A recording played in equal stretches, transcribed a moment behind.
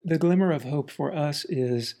the glimmer of hope for us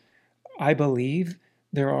is, I believe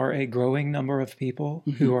there are a growing number of people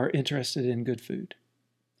who are interested in good food.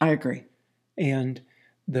 I agree. And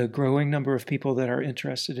the growing number of people that are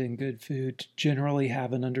interested in good food generally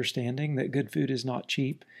have an understanding that good food is not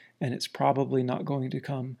cheap, and it's probably not going to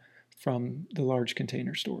come from the large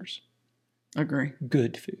container stores. Agree.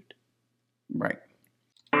 Good food. Right.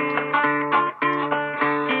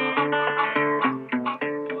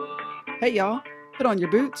 Hey, y'all. Put on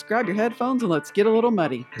your boots, grab your headphones, and let's get a little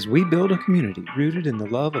muddy. As we build a community rooted in the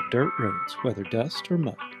love of dirt roads, whether dust or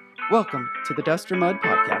mud. Welcome to the Dust or Mud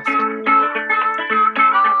Podcast.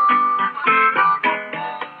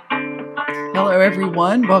 Hello,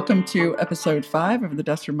 everyone. Welcome to episode 5 of the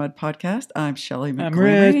Dust or Mud Podcast. I'm Shelley McCormick. I'm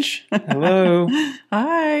Rich. Hello.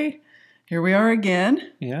 Hi. Here we are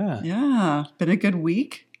again. Yeah. Yeah. Been a good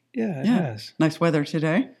week. Yeah, it has. Nice weather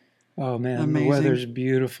today. Oh, man, Amazing. The weather's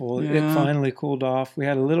beautiful. Yeah. It finally cooled off. We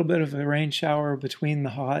had a little bit of a rain shower between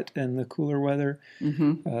the hot and the cooler weather.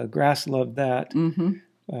 Grass loved that.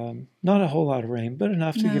 Not a whole lot of rain, but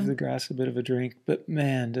enough to give the grass a bit of a drink. But,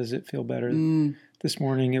 man, does it feel better. This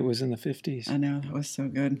morning it was in the 50s. I know. That was so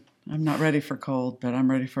good. I'm not ready for cold, but I'm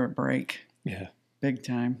ready for a break. Yeah. Big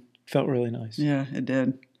time. Felt really nice. Yeah, it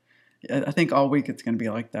did. I think all week it's going to be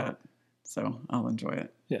like that. So I'll enjoy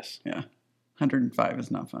it. Yes. Yeah. 105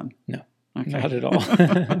 is not fun. No, okay. Not at all.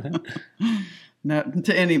 Not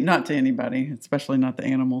to anybody, especially not the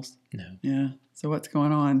animals. No. Yeah. So what's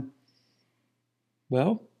going on?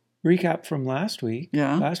 Well, recap from last week.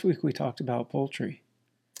 Yeah. Last week we talked about poultry.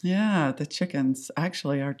 Yeah, the chickens.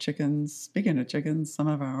 Actually, our chickens, speaking of chickens, some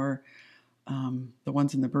of our, the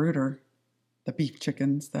ones in the brooder, the beef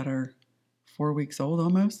chickens that are 4 weeks old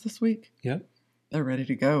almost this week. Yep. They're ready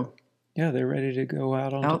to go. Yeah, they're ready to go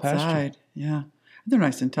out onto Outside. pasture. Yeah. They're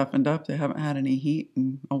nice and toughened up. They haven't had any heat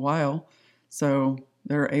in a while. So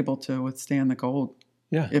they're able to withstand the cold.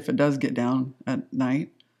 Yeah. If it does get down at night.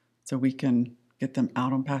 So we can get them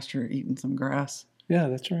out on pasture eating some grass. Yeah,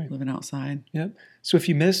 that's right. Living outside. Yep. So if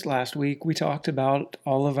you missed last week, we talked about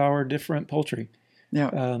all of our different poultry. Yeah.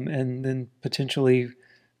 And then potentially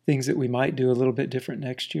things that we might do a little bit different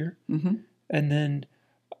next year. And then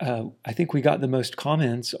I think we got the most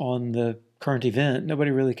comments on the current event. Nobody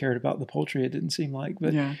really cared about the poultry, it didn't seem like,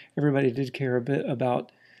 but everybody did care a bit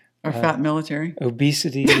about our fat military.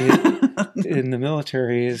 Obesity in the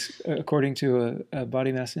military is according to a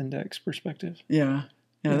body mass index perspective. Yeah,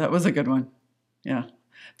 that was a good one. Yeah.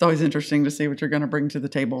 It's always interesting to see what you're going to bring to the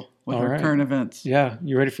table with our current events. Yeah.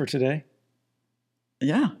 You ready for today?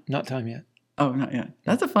 Yeah. Not time yet. Oh, not yet.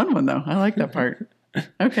 That's a fun one, though. I like that part.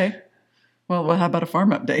 Okay. Well, how about a farm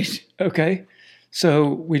update? Okay. So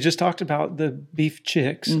we just talked about the beef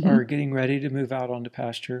chicks are getting ready to move out onto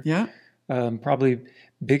pasture. Yeah. Probably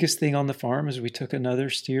biggest thing on the farm is we took another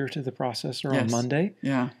steer to the processor on Monday.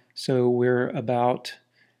 Yeah. So we're about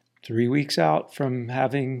 3 weeks out from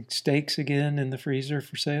having steaks again in the freezer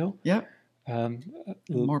for sale. Yep.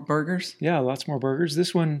 More burgers? Yeah, lots more burgers.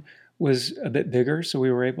 This one was a bit bigger, so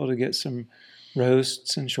we were able to get some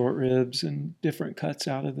roasts and short ribs and different cuts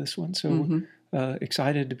out of this one. So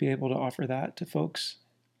excited to be able to offer that to folks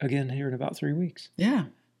again here in about 3 weeks. Yeah.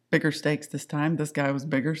 Bigger steaks this time. This guy was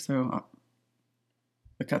bigger, so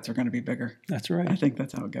the cuts are going to be bigger. That's right. I think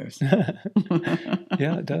that's how it goes.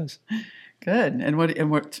 Yeah, it does. Good. And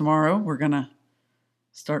what tomorrow we're going to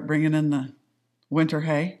start bringing in the winter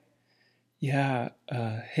hay. Yeah,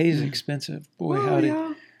 hay's expensive. Boy, howdy.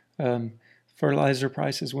 Yeah. Fertilizer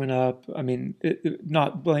prices went up. I mean,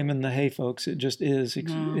 not blaming the hay folks. It just is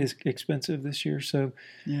expensive this year. So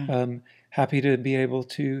happy to be able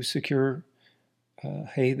to secure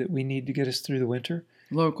hay that we need to get us through the winter.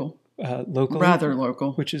 Locally. Rather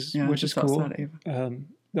local. Which is cool.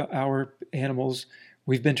 Our animals,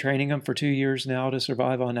 we've been training them for 2 years now to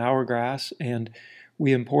survive on our grass. And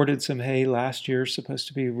we imported some hay last year, supposed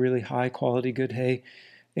to be really high quality, good hay.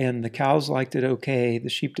 And the cows liked it okay. The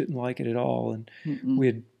sheep didn't like it at all. And we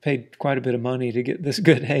had paid quite a bit of money to get this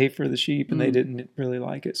good hay for the sheep, and they didn't really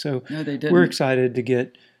like it. So we're excited to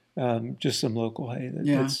get just some local hay.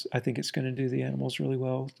 I think it's going to do the animals really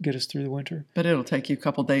well, get us through the winter. But it'll take you a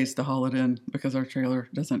couple days to haul it in because our trailer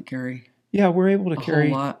doesn't carry. Yeah, we're able to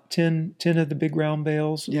carry 10 of the big round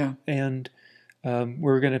bales. Yeah. And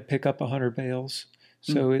we're going to pick up 100 bales.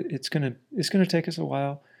 So it's going to take us a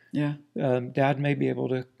while. Yeah. Dad may be able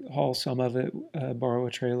to haul some of it, borrow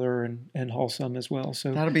a trailer and haul some as well.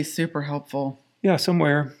 So that'll be super helpful. Yeah,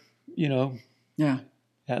 somewhere,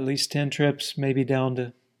 at least 10 trips, maybe down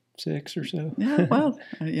to 6 or so. Yeah, well,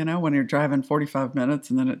 when you're driving 45 minutes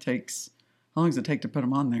and then it takes, how long does it take to put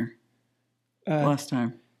them on there? Last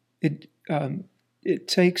time? it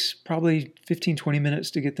takes probably 15, 20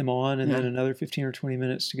 minutes to get them on, and Yeah. then another 15 or 20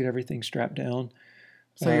 minutes to get everything strapped down.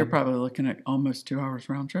 So you're probably looking at almost 2 hours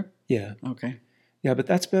round trip? Yeah. Okay. Yeah, but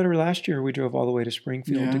that's better. Last year we drove all the way to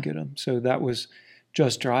Springfield Yeah. to get them. So that was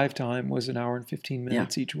just drive time was an hour and 15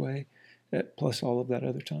 minutes each way, plus all of that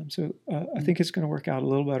other time. So I think it's going to work out a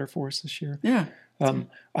little better for us this year. Yeah.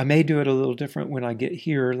 I may do it a little different when I get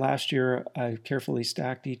here. Last year I carefully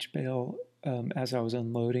stacked each bale as I was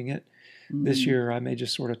unloading it. This year I may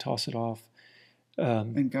just sort of toss it off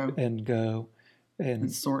and go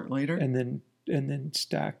and sort later, and then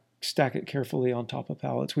stack it carefully on top of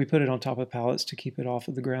pallets. We put it on top of pallets to keep it off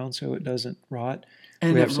of the ground so it doesn't rot.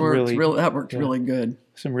 And we that worked really good.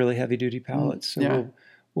 Some really heavy duty pallets. So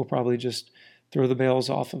we'll probably just throw the bales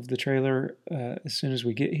off of the trailer as soon as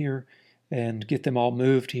we get here and get them all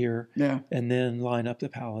moved here. Yeah. And then line up the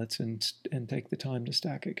pallets and take the time to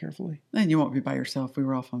stack it carefully. And you won't be by yourself. We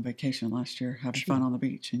were off on vacation last year having fun on the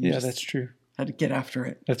beach. And that's true. Had to get after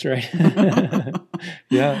it. That's right.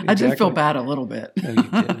 Yeah, exactly. I did feel bad a little bit. No, you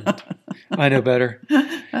didn't. I know better.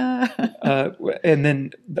 And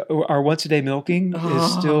then our once-a-day milking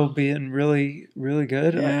is still being really, really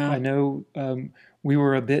good. Yeah. I know we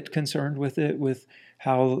were a bit concerned with it, with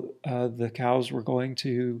how the cows were going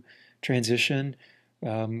to transition.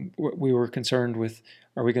 We were concerned with,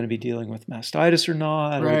 are we going to be dealing with mastitis or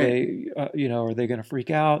not? Right. Are they going to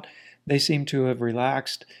freak out? They seem to have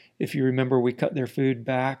relaxed. If you remember, we cut their food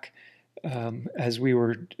back as we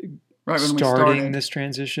were starting this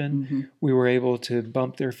transition. Mm-hmm. We were able to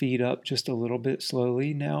bump their feed up just a little bit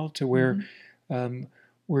slowly now to where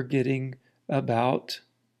we're getting about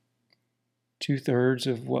 2/3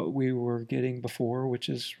 of what we were getting before, which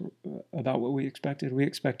is about what we expected. We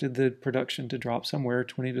expected the production to drop somewhere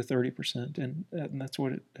 20 to 30%, and that's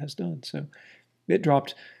what it has done. So it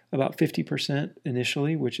dropped about 50%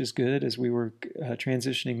 initially, which is good as we were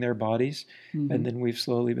transitioning their bodies, and then we've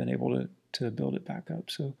slowly been able to build it back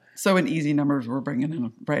up. So in easy numbers, we're bringing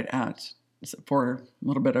in right at for a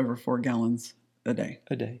little bit over 4 gallons a day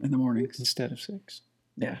in the mornings instead of 6.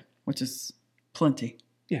 Yeah, which is plenty.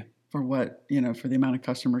 Yeah, for what for the amount of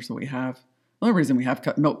customers that we have. The only reason we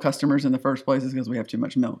have milk customers in the first place is because we have too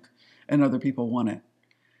much milk, and other people want it.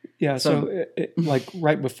 Yeah, so like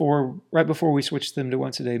right before we switched them to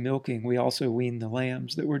once-a-day milking, we also weaned the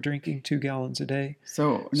lambs that were drinking 2 gallons a day.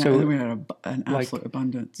 So now we had an absolute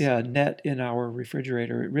abundance. Yeah, net in our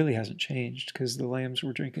refrigerator, it really hasn't changed because the lambs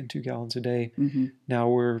were drinking 2 gallons a day. Mm-hmm. Now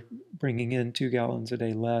we're bringing in 2 gallons a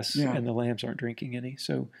day less, and the lambs aren't drinking any.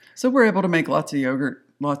 So we're able to make lots of yogurt,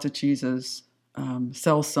 lots of cheeses,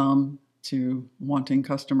 sell some to wanting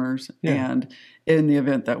customers, and in the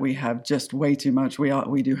event that we have just way too much,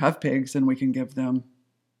 we do have pigs, and we can give them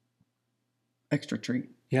extra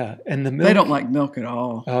treat. Yeah, and the milk, they don't like milk at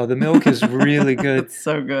all. Oh, the milk is really good. It's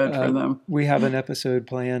so good for them. We have an episode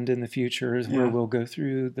planned in the future where we'll go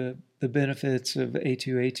through the benefits of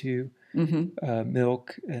A2A2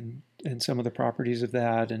 milk and some of the properties of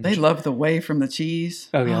that. And they love the whey from the cheese.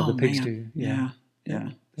 Oh yeah, the pigs do. Yeah.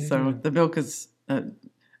 So the milk is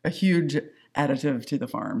a huge additive to the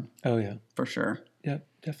farm. Oh, yeah. For sure. Yeah,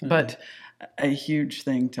 definitely. But a huge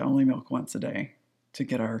thing to only milk once a day to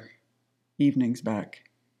get our evenings back.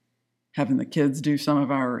 Having the kids do some of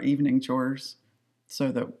our evening chores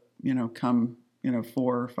so that, come, 4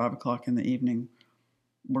 or 5 o'clock in the evening,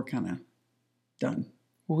 we're kind of done.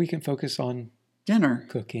 Well, we can focus on dinner.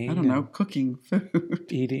 Cooking. I don't know, cooking food.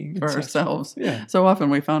 Eating. For ourselves. Yeah. So often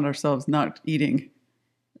we found ourselves not eating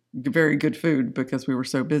very good food because we were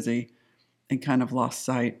so busy and kind of lost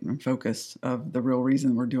sight and focus of the real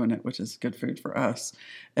reason we're doing it, which is good food for us.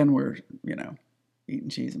 And we're, eating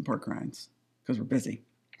cheese and pork rinds because we're busy.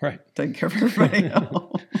 Right. Taking care of everybody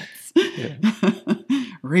else.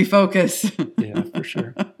 Refocus. Yeah, for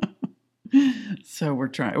sure. So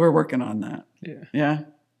we're working on that. Yeah. Yeah.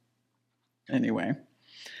 Anyway.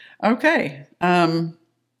 Okay.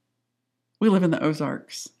 We live in the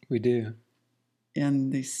Ozarks. We do. In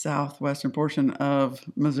the southwestern portion of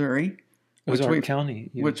Missouri. Ozark County.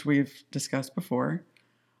 Yeah. Which we've discussed before.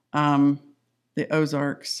 The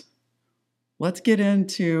Ozarks. Let's get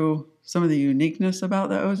into some of the uniqueness about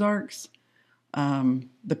the Ozarks.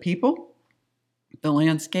 The people, the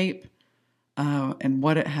landscape, and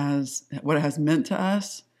what it has meant to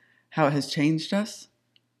us, how it has changed us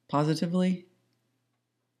positively.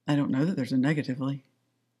 I don't know that there's a negatively.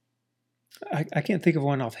 I can't think of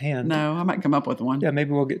one offhand. No, I might come up with one. Yeah,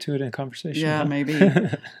 maybe we'll get to it in conversation. Yeah, maybe.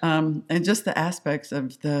 And just the aspects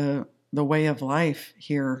of the way of life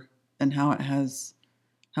here and how it has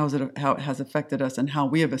affected us and how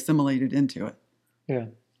we have assimilated into it. Yeah.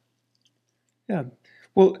 Yeah.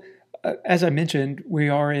 Well, as I mentioned, we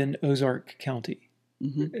are in Ozark County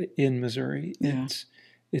Mm-hmm. in Missouri. Yeah.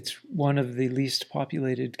 It's one of the least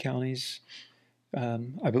populated counties.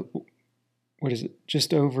 What is it?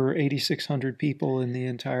 Just over 8,600 people in the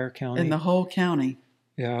entire county. In the whole county.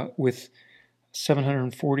 Yeah, with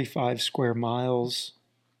 745 square miles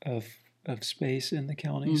of space in the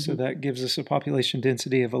county. Mm-hmm. So that gives us a population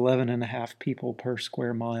density of 11.5 people per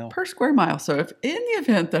square mile. Per square mile. So if in the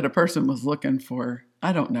event that a person was looking for,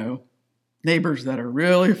 I don't know, neighbors that are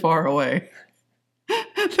really far away,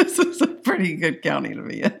 this is a pretty good county to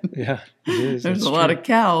be in. Yeah, it is. There's a lot of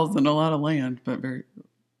cows and a lot of land, but very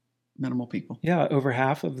minimal people. Yeah, over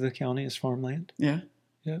half of the county is farmland. Yeah.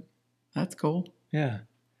 Yep. That's cool. Yeah.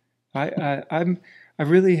 I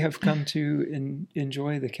really have come to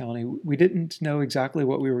enjoy the county. We didn't know exactly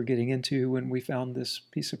what we were getting into when we found this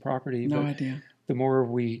piece of property. No idea. The more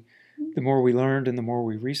we learned and the more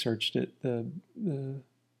we researched it, the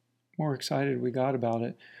more excited we got about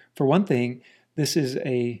it. For one thing, this is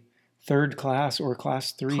a third class or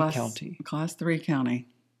class 3 county. Class 3 county.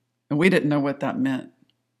 And we didn't know what that meant.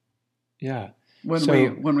 Yeah.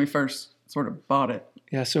 When we first sort of bought it.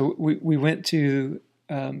 Yeah, so we went to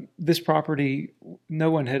this property. No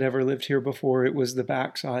one had ever lived here before. It was the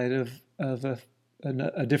backside of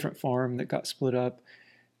a different farm that got split up.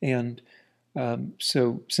 And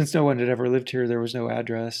so since no one had ever lived here, there was no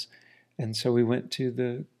address. And so we went to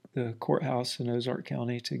the courthouse in Ozark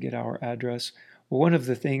County to get our address. Well, one of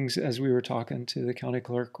the things, as we were talking to the county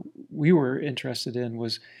clerk, we were interested in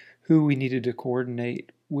was who we needed to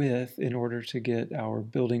coordinate with in order to get our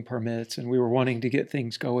building permits, and we were wanting to get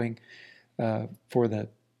things going for the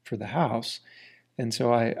house. And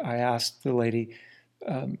so I asked the lady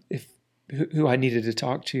who I needed to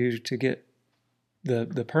talk to get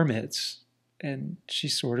the permits, and she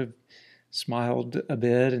sort of smiled a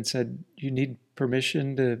bit and said, "You need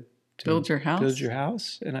permission to build your house?" Build your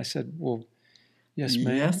house? And I said, "Well, yes,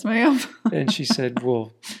 ma'am." Yes, ma'am. And she said,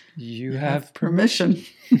 "Well, you have permission."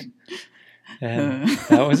 And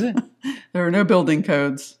that was it. There are no building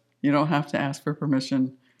codes. You don't have to ask for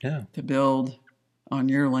permission to build on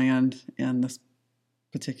your land in this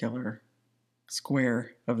particular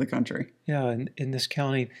square of the country. Yeah, in this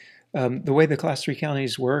county, the way the Class 3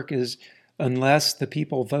 counties work is unless the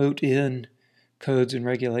people vote in codes and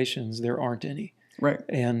regulations, there aren't any. Right.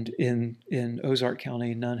 And in Ozark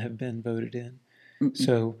County, none have been voted in. Mm-mm.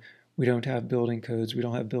 So we don't have building codes. We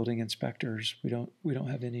don't have building inspectors. We don't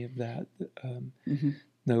have any of that.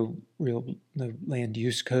 No land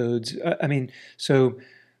use codes.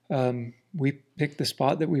 We picked the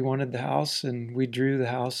spot that we wanted the house, and we drew the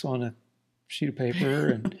house on a sheet of paper.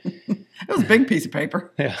 And it was a big piece of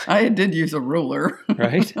paper. Yeah, I did use a ruler.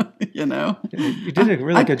 Right. You did a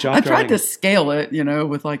really good job. I tried to scale it,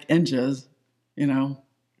 with like inches.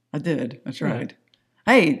 I did. I tried.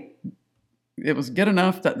 Yeah. Hey. It was good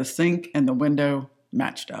enough that the sink and the window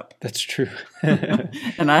matched up. That's true.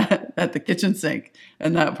 And I at the kitchen sink,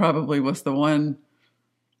 and that probably was the one.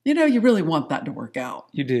 You really want that to work out.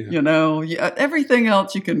 You do. Everything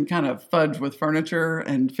else you can kind of fudge with furniture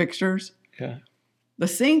and fixtures. Yeah. The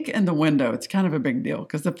sink and the window, it's kind of a big deal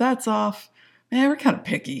because if that's off, man, we're kind of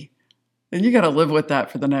picky, and you got to live with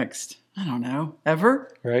that for the next, I don't know,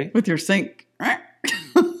 ever. Right. With your sink.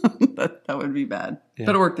 That would be bad. Yeah.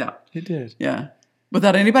 But it worked out. It did. Yeah.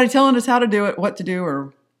 Without anybody telling us how to do it, what to do,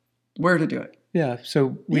 or where to do it. Yeah.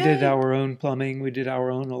 So we did our own plumbing. We did our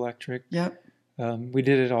own electric. Yep. We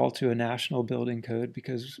did it all to a national building code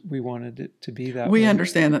because we wanted it to be that way. We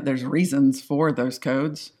understand that there's reasons for those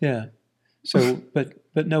codes. Yeah. So, but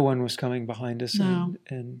no one was coming behind us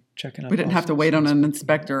and checking up. We didn't have to wait on an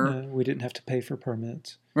inspector. No, we didn't have to pay for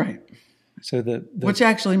permits. Right. So which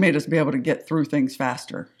actually made us be able to get through things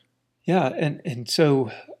faster. Yeah, and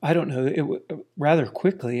so I don't know. Rather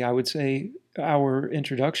quickly, I would say our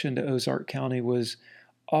introduction to Ozark County was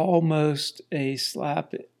almost a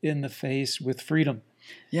slap in the face with freedom.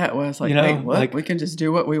 Yeah, it was like, wait, what? Like, we can just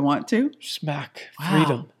do what we want to? Smack. Wow.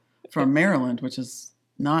 Freedom. From Maryland, which is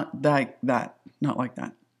not like that. Not like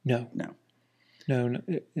that. No,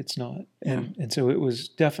 it's not. And so it was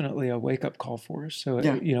definitely a wake-up call for us. So,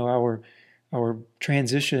 our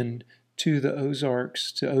transition to the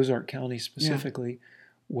Ozarks, to Ozark County specifically,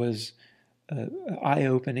 was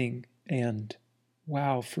eye-opening and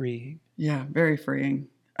freeing. Yeah, very freeing.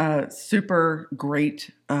 Super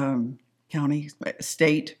great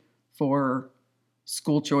state for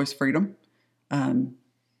school choice freedom.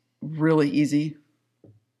 Really easy.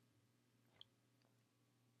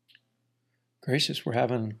 Gracious, we're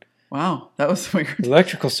having... Wow, that was weird.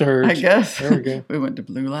 Electrical surge. I guess. There we go. We went to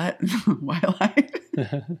blue light, white light.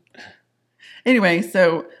 Anyway,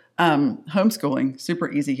 so Homeschooling,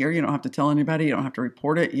 super easy here. You don't have to tell anybody. You don't have to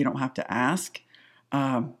report it. You don't have to ask.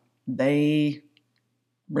 They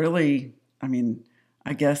really, I mean,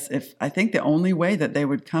 I think the only way that they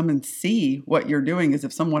would come and see what you're doing is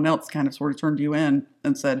if someone else kind of sort of turned you in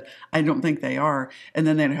and said, I don't think they are. And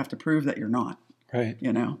then they'd have to prove that you're not. Right.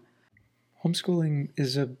 Homeschooling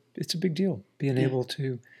it's a big deal. Being able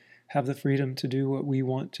to have the freedom to do what we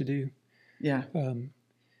want to do. Yeah.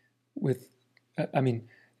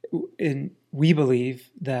 We believe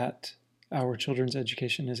that our children's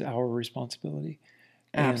education is our responsibility.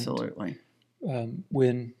 Absolutely. And,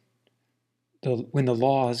 when the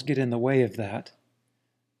laws get in the way of that,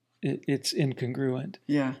 it's incongruent.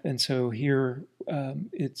 Yeah. And so here,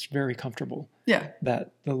 it's very comfortable. Yeah.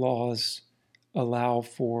 That the laws allow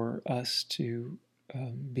for us to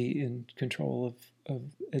be in control of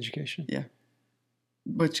education. Yeah.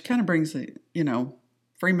 Which kind of brings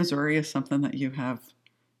Free Missouri is something that you have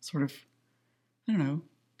sort of, I don't know,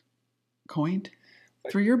 coined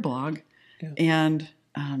through your blog. Yeah. And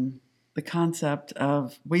the concept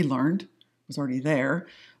of we learned was already there,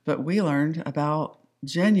 but we learned about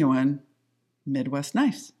genuine Midwest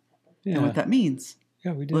nice and what that means.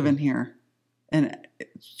 Yeah, we did. Living here and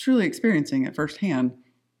truly experiencing it firsthand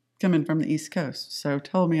coming from the East Coast. So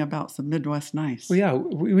tell me about some Midwest nice. Well, yeah,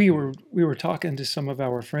 we were talking to some of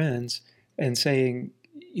our friends and saying,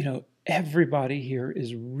 everybody here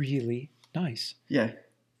is really nice. Yeah.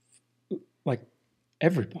 Like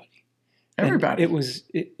everybody. Everybody. And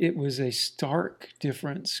it was a stark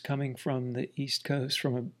difference coming from the East Coast,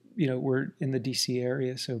 we're in the DC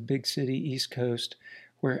area, so big city, East Coast,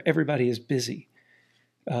 where everybody is busy.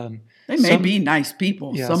 They may be nice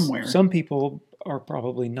people somewhere. Some people are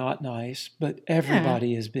probably not nice, but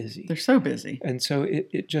everybody is busy. They're so busy. And so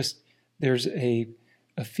it just, there's a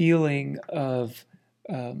feeling of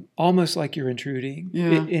almost like you're intruding.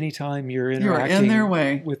 Yeah. Anytime you're interacting in their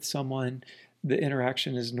way with someone, the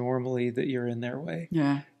interaction is normally that you're in their way.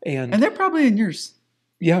 Yeah. And they're probably in yours.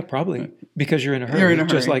 Yeah, probably. Because you're in a hurry. You're in a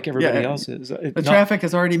hurry. Just like everybody else is. The traffic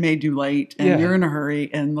has already made you late, and you're in a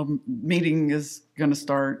hurry, and the meeting is going to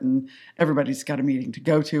start, and everybody's got a meeting to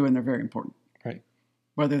go to, and they're very important. Right.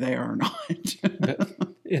 Whether they are or not. But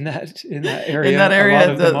in that area, a lot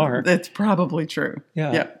of them are. That's probably true.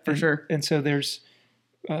 Yeah, for sure. And so there's,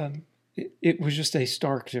 it was just a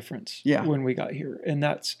stark difference when we got here. And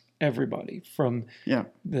that's everybody from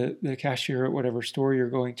the cashier at whatever store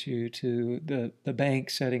you're going to the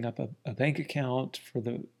bank setting up a bank account for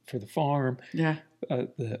the farm,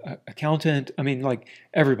 the accountant. I mean, like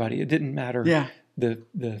everybody. It didn't matter. Yeah.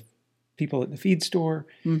 The people at the feed store.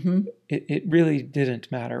 Mm-hmm. It really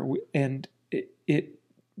didn't matter. And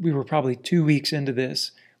we were probably 2 weeks into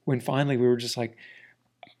this when finally we were just like,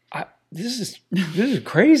 this is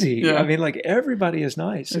crazy. Yeah. I mean, like everybody is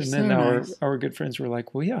nice. They're and then so nice. Our good friends were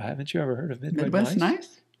like, well, yeah, haven't you ever heard of Midwest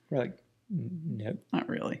nice? We're like, no. Not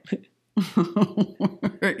really.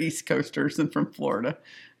 We're East Coasters and from Florida.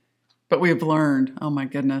 But we have learned, oh my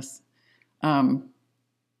goodness,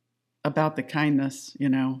 about the kindness,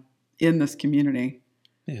 in this community.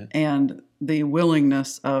 Yeah. And the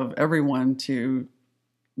willingness of everyone to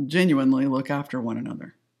genuinely look after one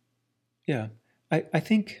another. Yeah. I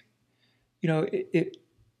think... it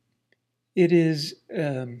is,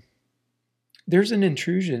 there's an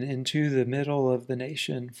intrusion into the middle of the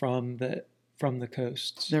nation from the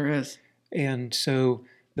coasts. There is. And so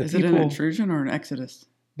is it an intrusion or an exodus?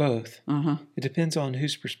 Both. Uh-huh. It depends on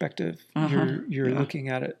whose perspective you're looking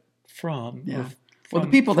at it from. Yeah. Well, the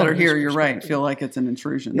people that are here, you're right, feel like it's an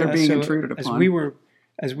intrusion. They're being intruded upon.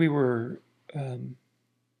 As we were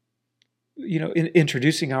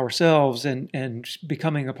introducing ourselves and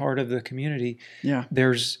becoming a part of the community,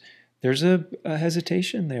 there's a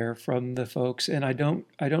hesitation there from the folks, and I don't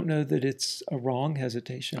know that it's a wrong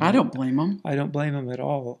hesitation. I don't blame them. I don't blame them at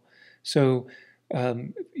all. So,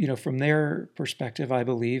 from their perspective, I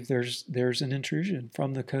believe there's an intrusion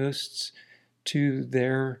from the coasts to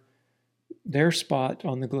their spot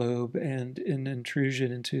on the globe, and an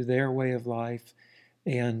intrusion into their way of life,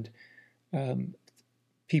 and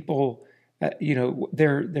people.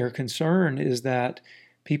 Their concern is that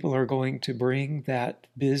people are going to bring that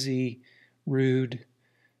busy, rude,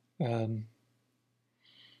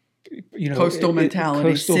 coastal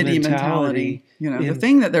mentality, city mentality. The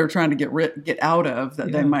thing that they're trying to get out of,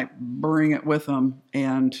 that they might bring it with them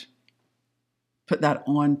and put that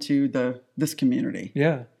onto this community.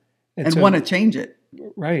 Yeah, and want to change it.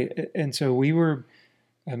 Right, and so we were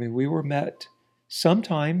met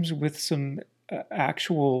sometimes with some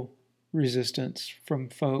actual resistance from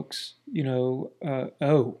folks, you're new, aren't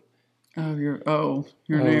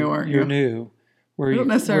you? You're new. We don't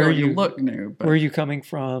necessarily look new, but where are you coming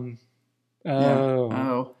from?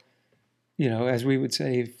 Oh, yeah. Oh, as we would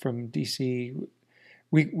say from DC,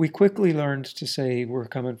 we quickly learned to say we're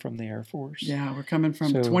coming from the Air Force. Yeah, we're coming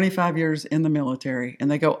from 25 years in the military,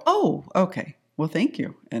 and they go, "Oh, okay, well, thank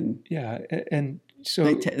you." And yeah, and so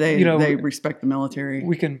they respect the military.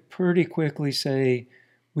 We can pretty quickly say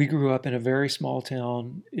we grew up in a very small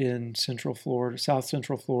town in Central Florida, South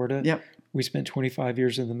Central Florida. Yep. We spent 25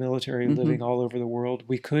 years in the military, living all over the world.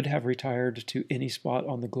 We could have retired to any spot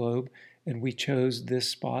on the globe, and we chose this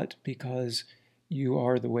spot because you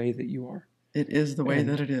are the way that you are. It is the way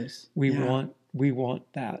that it is. We want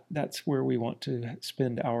that. That's where we want to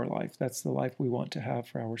spend our life. That's the life we want to have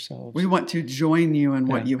for ourselves. We want to join you in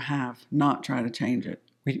what you have, not try to change it.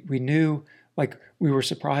 We knew, like, we were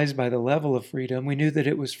surprised by the level of freedom. We knew that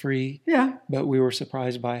it was free. Yeah. But we were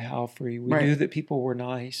surprised by how free. We knew that people were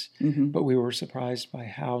nice, but we were surprised by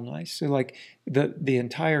how nice. So, like, the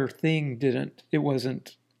entire thing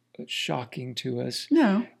wasn't shocking to us.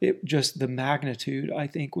 No. It just, the magnitude, I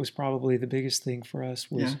think, was probably the biggest thing for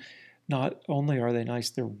us. Was not only are they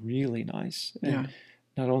nice, they're really nice. And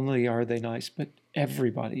not only are they nice, but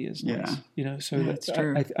everybody is nice. So that's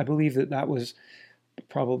true. I believe that was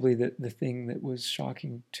probably the thing that was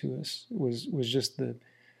shocking to us was just the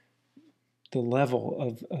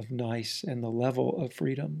level of nice, and the level of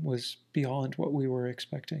freedom was beyond what we were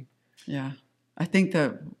expecting. Yeah. I think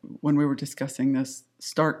that when we were discussing this,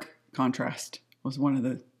 stark contrast was one of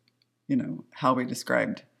the, how we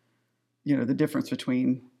described, the difference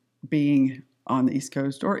between being on the East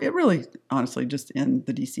Coast, or it really, honestly, just in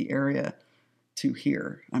the DC area, to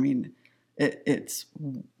here. I mean, it's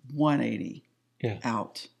 180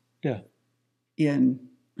 out. Yeah. In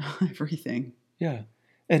everything. Yeah.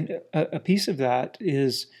 And a piece of that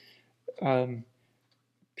is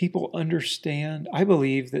people understand, I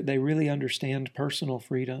believe that they really understand personal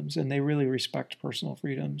freedoms, and they really respect personal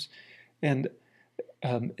freedoms. And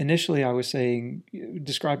initially I was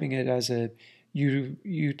describing it as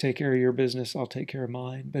you take care of your business, I'll take care of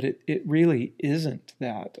mine. But it really isn't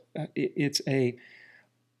that. It's I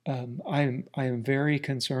am very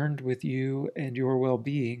concerned with you and your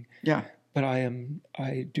well-being. Yeah. But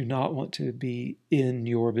I do not want to be in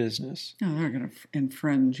your business. No, they're going to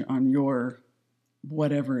infringe on your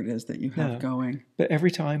whatever it is that you have going. But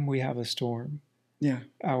every time we have a storm,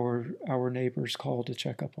 our neighbors call to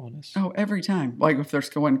check up on us. Oh, every time. Like if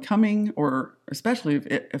there's one coming, or especially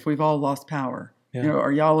if we've all lost power. Yeah.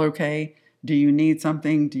 Are y'all okay? Do you need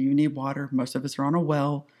something? Do you need water? Most of us are on a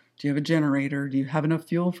well. Do you have a generator? Do you have enough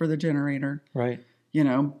fuel for the generator? Right.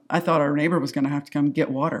 I thought our neighbor was going to have to come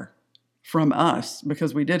get water from us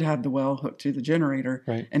because we did have the well hooked to the generator,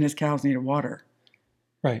 right, and his cows needed water.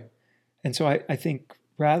 Right. And so I think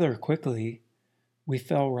rather quickly we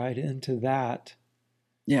fell right into that.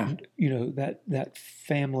 Yeah. That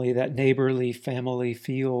family, that neighborly family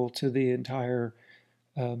feel to the entire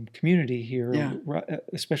community here,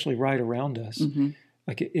 especially right around us. Mm-hmm.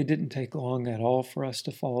 Like it didn't take long at all for us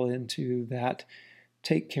to fall into that,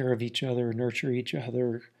 take care of each other, nurture each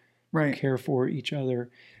other, right, care for each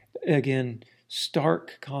other. Again,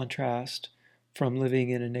 stark contrast from living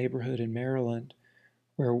in a neighborhood in Maryland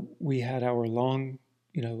where we had our long-time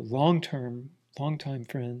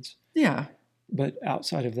friends. Yeah. But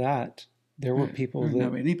outside of that, there were people that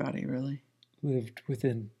know anybody really lived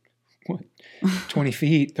within 20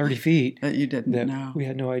 feet, 30 feet that you didn't know. We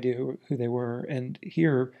had no idea who they were. And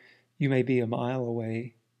here, you may be a mile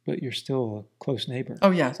away, but you're still a close neighbor.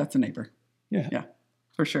 Oh yeah, that's a neighbor. Yeah,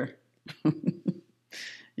 for sure.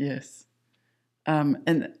 Yes, and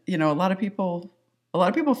a lot of people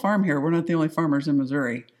farm here. We're not the only farmers in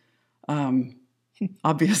Missouri,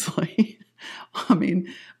 obviously. I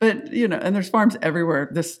mean, but and there's farms everywhere.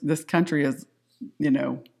 This country is,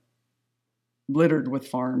 littered with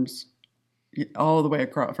farms all the way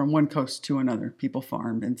across from one coast to another. People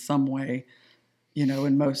farm in some way,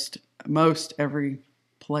 in most every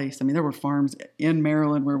place. I mean, there were farms in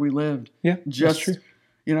Maryland where we lived. Yeah, just that's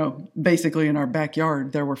true. Basically in our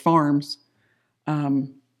backyard there were farms. I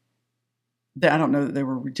don't know that they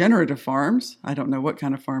were regenerative farms. I don't know what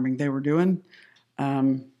kind of farming they were doing.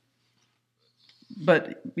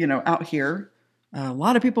 But out here, a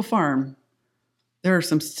lot of people farm. There are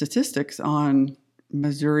some statistics on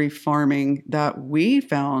Missouri farming that we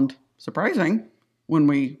found surprising when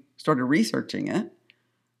we started researching it.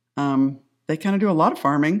 They kind of do a lot of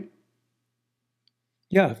farming.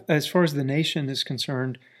 Yeah, as far as the nation is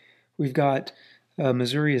concerned, we've got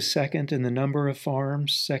Missouri is second in the number of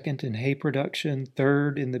farms, second in hay production,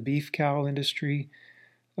 third in the beef cow industry,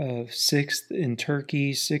 sixth in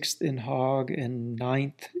turkey, sixth in hog, and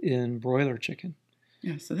ninth in broiler chicken.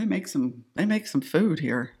 Yeah, so they make some food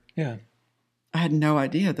here. Yeah. I had no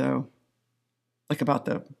idea though, like about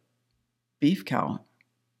the beef cow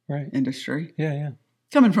industry. Yeah, yeah.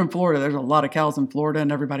 Coming from Florida, there's a lot of cows in Florida,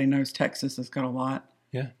 and everybody knows Texas has got a lot.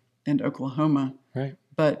 Yeah. And Oklahoma. Right.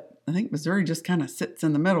 But I think Missouri just kind of sits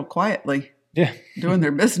in the middle quietly. Yeah. Doing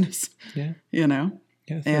their business. Yeah. You know.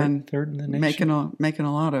 Yeah. Third in the nation. Making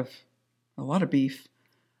a lot of beef,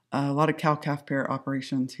 a lot of cow-calf pair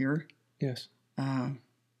operations here. Yes.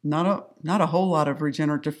 Not a whole lot of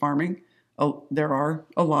regenerative farming. Oh, there are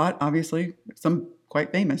a lot, obviously, some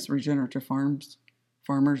quite famous regenerative farmers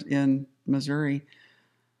in Missouri.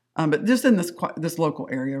 But just in this local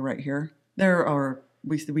area right here, there are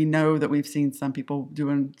we know that we've seen some people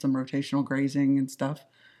doing some rotational grazing and stuff.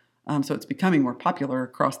 So it's becoming more popular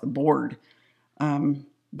across the board.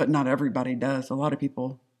 But not everybody does. A lot of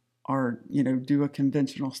people do a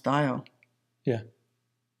conventional style. Yeah.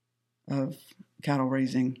 Of cattle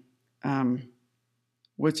raising,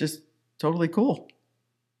 which is totally cool.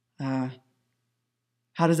 How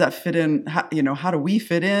does that fit in? How do we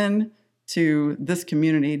fit in to this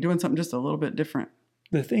community doing something just a little bit different?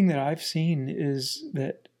 The thing that I've seen is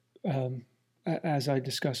that, as I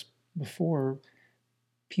discussed before,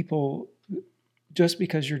 people, just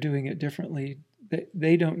because you're doing it differently,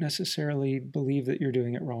 they don't necessarily believe that you're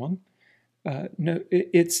doing it wrong.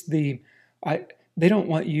 They don't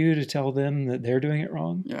want you to tell them that they're doing it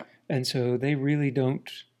wrong. Yeah. And so they really don't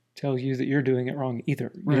tell you that you're doing it wrong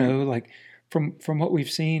either. Right. Like from what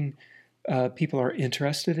we've seen, people are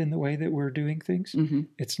interested in the way that we're doing things. Mm-hmm.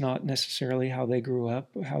 It's not necessarily how they grew up,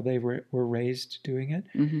 how they were raised doing it.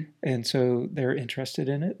 Mm-hmm. And so they're interested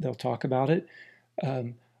in it. They'll talk about it.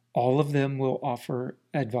 All of them will offer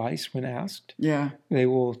advice when asked. Yeah. They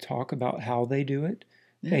will talk about how they do it.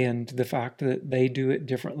 Yeah. And the fact that they do it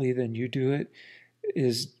differently than you do it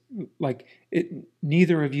is like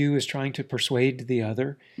neither of you is trying to persuade the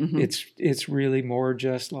other. Mm-hmm. It's really more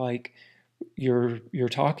just like you're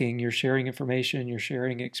talking, you're sharing information, you're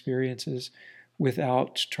sharing experiences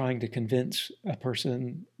without trying to convince a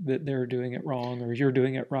person that they're doing it wrong or you're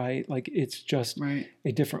doing it right. Like it's just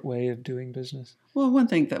a different way of doing business. Well, one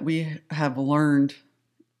thing that we have learned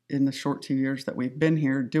in the short 2 years that we've been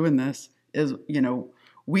here doing this is,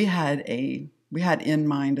 we had in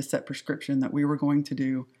mind a set prescription that we were going to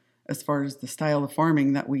do as far as the style of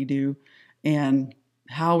farming that we do and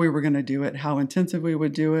how we were going to do it, how intensive we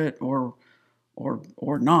would do it or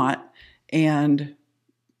not. And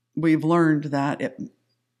we've learned that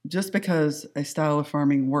just because a style of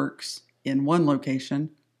farming works in one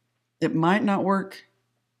location, it might not work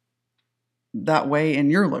that way in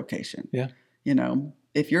your location. Yeah.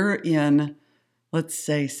 If you're in, let's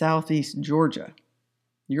say, Southeast Georgia,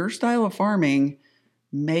 your style of farming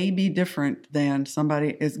may be different than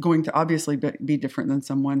somebody is going to obviously be different than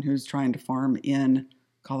someone who's trying to farm in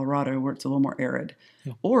Colorado where it's a little more arid,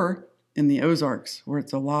 or in the Ozarks where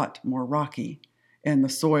it's a lot more rocky. And the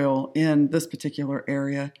soil in this particular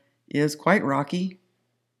area is quite rocky.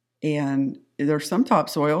 And there's some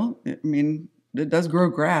topsoil. I mean, it does grow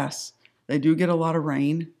grass. They do get a lot of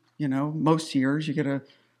rain. Most years you get a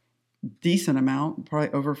decent amount,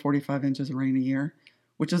 probably over 45 inches of rain a year,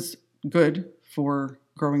 which is good for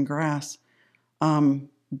growing grass.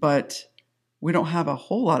 But we don't have a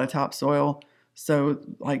whole lot of topsoil. So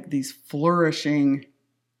like these flourishing,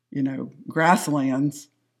 grasslands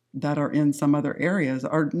that are in some other areas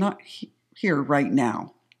are not here right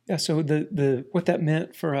now. Yeah. So the what that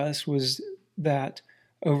meant for us was that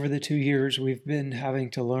over the 2 years we've been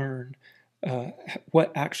having to learn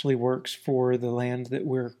what actually works for the land that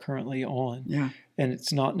we're currently on. Yeah. And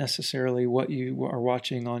it's not necessarily what you are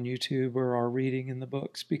watching on YouTube or are reading in the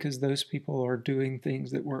books, because those people are doing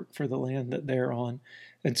things that work for the land that they're on.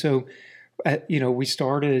 And so, we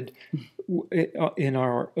started in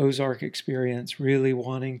our Ozark experience really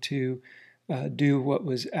wanting to do what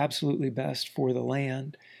was absolutely best for the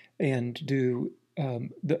land and do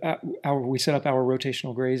we set up our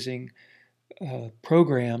rotational grazing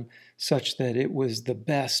program such that it was the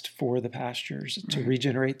best for the pastures, to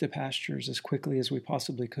regenerate the pastures as quickly as we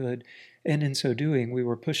possibly could. And in so doing, we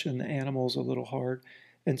were pushing the animals a little hard.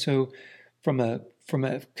 And so from a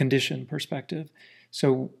condition perspective,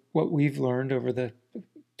 so what we've learned over the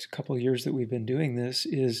couple of years that we've been doing this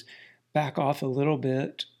is back off a little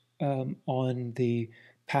bit on the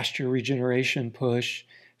pasture regeneration push,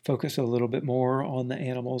 focus a little bit more on the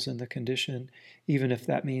animals and the condition, even if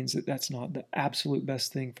that means that that's not the absolute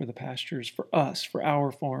best thing for the pastures. For us, for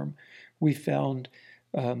our farm, we found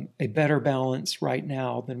a better balance right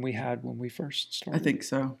now than we had when we first started. I think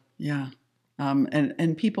so, yeah.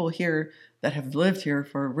 And people here that have lived here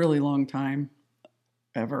for a really long time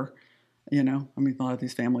ever. I mean, a lot of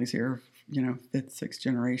these families here, fifth, sixth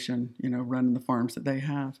generation, running the farms that they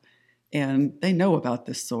have. And they know about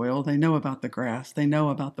this soil. They know about the grass. They know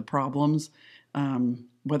about the problems,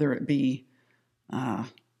 whether it be,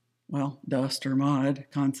 dust or mud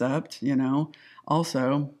concept,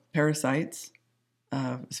 Also, parasites,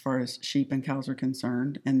 as far as sheep and cows are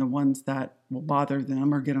concerned, and the ones that will bother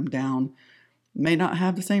them or get them down may not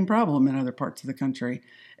have the same problem in other parts of the country.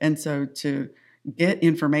 And so to get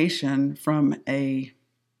information from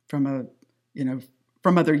other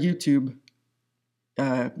YouTube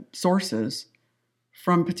sources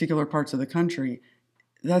from particular parts of the country,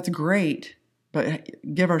 that's great, but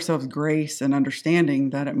give ourselves grace and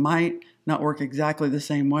understanding that it might not work exactly the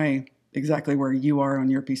same way, exactly where you are on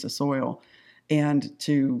your piece of soil, and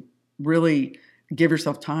to really give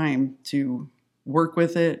yourself time to work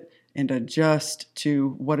with it and adjust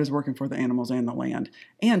to what is working for the animals and the land,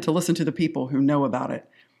 and to listen to the people who know about it.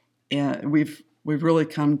 And we've really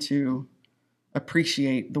come to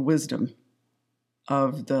appreciate the wisdom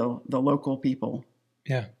of the local people.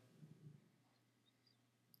 Yeah.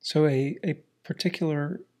 So a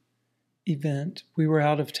particular event, we were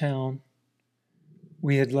out of town.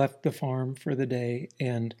 We had left the farm for the day,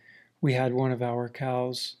 and we had one of our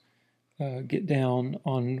cows get down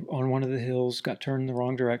on one of the hills, got turned in the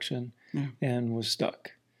wrong direction, and was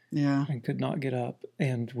stuck. Yeah. And could not get up.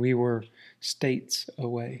 And we were states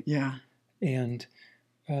away. Yeah. And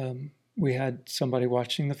we had somebody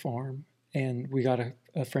watching the farm, and we got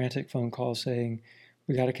a frantic phone call saying,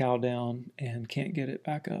 we got a cow down and can't get it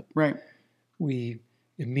back up. Right. We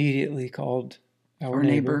immediately called our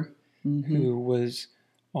neighbor mm-hmm. who was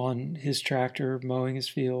on his tractor mowing his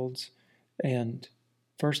fields, and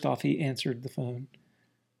first off, he answered the phone,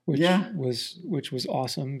 which was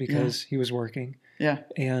awesome because he was working. Yeah.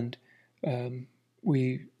 And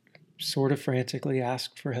we sort of frantically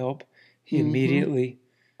asked for help. He immediately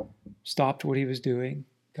stopped what he was doing,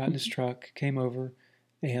 got in his truck, came over,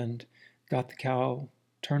 and got the cow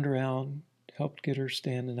turned around, helped get her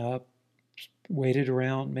standing up, waited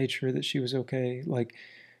around, made sure that she was okay. Like,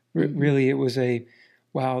 really, it was it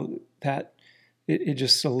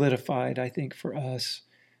just solidified, I think, for us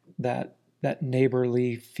that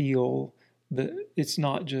neighborly feel. It's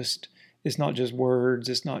not just words.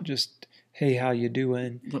 It's not just, hey, how you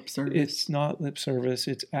doing? Lip service. It's not lip service.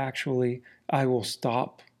 It's actually, I will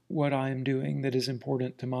stop what I am doing that is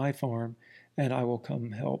important to my farm, and I will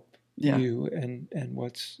come help you and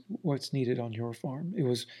what's needed on your farm. It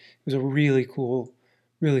was a really cool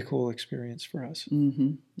experience for us.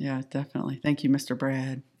 Mm-hmm. Yeah, definitely. Thank you, Mr.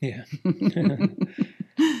 Brad. Yeah.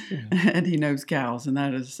 And he knows cows, and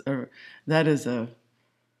that is a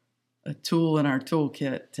tool in our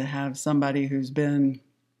toolkit to have somebody who's been,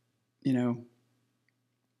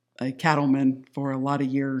 a cattleman for a lot of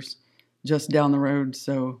years just down the road.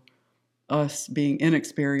 So us being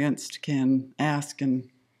inexperienced can ask, and,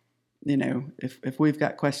 if we've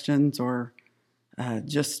got questions or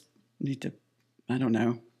just need to, I don't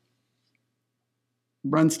know,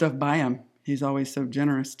 run stuff by him. He's always so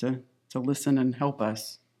generous to listen and help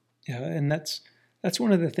us. Yeah, and that's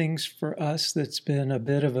one of the things for us that's been a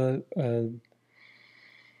bit of a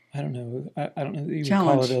I don't know that you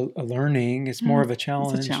challenge. would call it a learning. It's more of a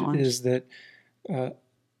challenge. It's a challenge. Is that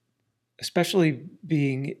especially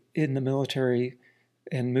being in the military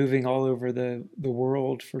and moving all over the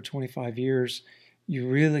world for 25 years, you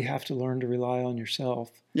really have to learn to rely on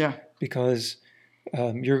yourself. Yeah. Because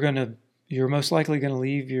you're most likely going to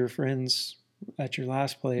leave your friends at your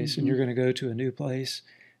last place, and you're going to go to a new place,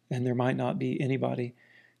 and there might not be anybody.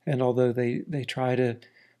 And although they try to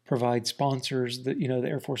provide sponsors, that the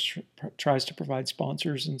Air Force tries to provide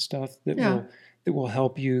sponsors and stuff that will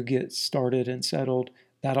help you get started and settled,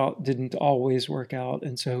 that didn't always work out.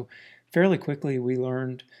 And so fairly quickly we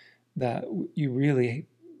learned that you really,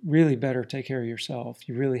 really better take care of yourself.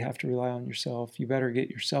 You really have to rely on yourself. You better get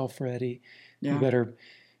yourself ready. Yeah. You better,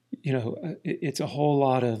 it's a whole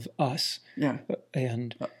lot of us. Yeah.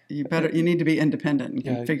 And you need to be independent and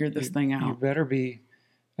can figure this thing out. You better be,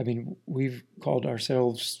 we've called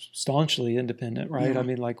ourselves staunchly independent, right?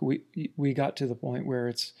 Yeah. Like we got to the point where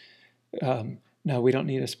it's, no, we don't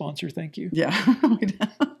need a sponsor. Thank you. Yeah.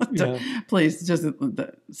 Please just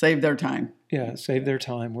save their time. Yeah. Save their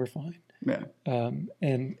time. We're fine. Yeah.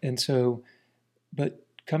 And so, but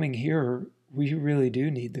coming here, we really do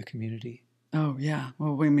need the community. Oh yeah.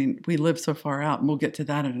 Well, we live so far out, and we'll get to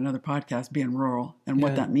that in another podcast, being rural and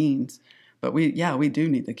what that means. But we do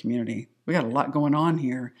need the community. We got a lot going on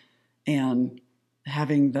here, and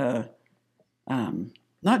having the,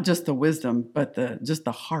 not just the wisdom, but just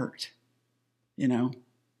the heart,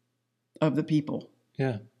 of the people.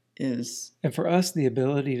 Yeah. is. And for us, the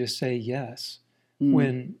ability to say yes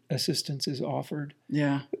when assistance is offered.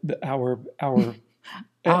 Yeah. Our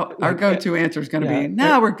go-to answer is going to be,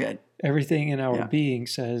 "No, we're good." Everything in our being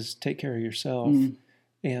says, take care of yourself.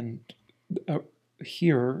 And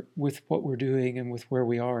here, with what we're doing and with where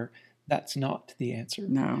we are, that's not the answer.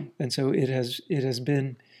 No. And so it has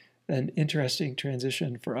been an interesting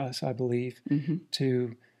transition for us, I believe,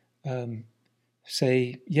 to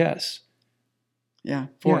say yes. Yeah,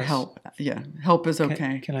 for help. Yeah, help is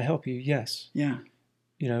okay. Can I help you? Yes. Yeah.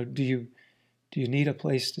 Do you need a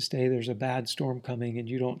place to stay? There's a bad storm coming and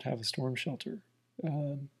you don't have a storm shelter.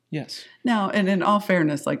 Yes. Now, and in all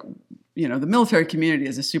fairness, like, the military community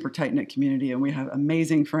is a super tight-knit community, and we have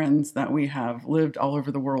amazing friends that we have lived all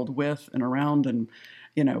over the world with and around, and,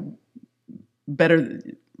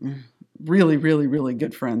 really, really, really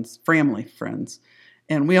good friends, family friends.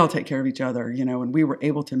 And we all take care of each other, and we were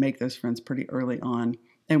able to make those friends pretty early on.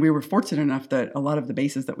 And we were fortunate enough that a lot of the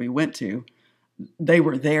bases that we went to, they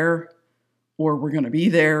were there, or were going to be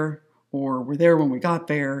there, or were there when we got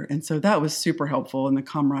there. And so that was super helpful. And the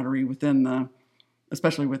camaraderie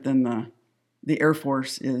especially within the Air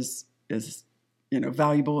Force is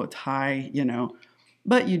valuable. It's high,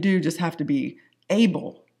 but you do just have to be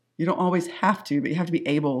able. You don't always have to, but you have to be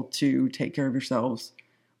able to take care of yourselves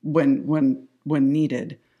when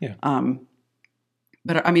needed. Yeah.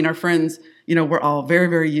 But I mean, our friends, we're all very,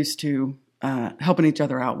 very used to helping each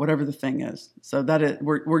other out, whatever the thing is. So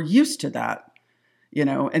we're used to that.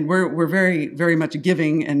 And we're very, very much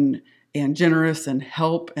giving and generous and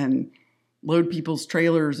help and load people's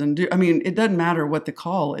trailers and it doesn't matter what the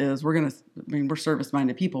call is. We're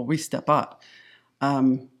service-minded people. We step up.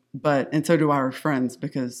 And so do our friends,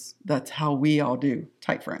 because that's how we all do,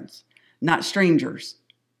 tight friends, not strangers.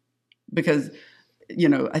 Because,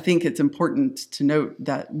 I think it's important to note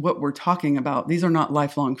that what we're talking about, these are not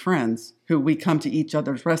lifelong friends who we come to each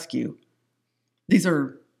other's rescue. These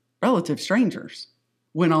are relative strangers.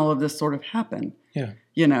 When all of this sort of happened. Yeah.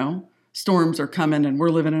 Storms are coming and we're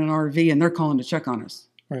living in an RV and they're calling to check on us.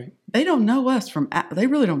 Right. They don't know us they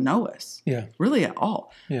really don't know us. Yeah. Really at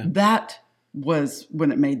all. Yeah. That was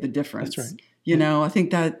when it made the difference. That's right.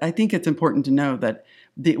 I think it's important to know that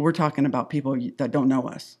we're talking about people that don't know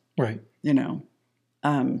us. Right.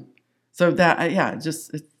 So that,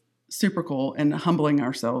 just it's super cool and humbling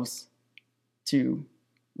ourselves to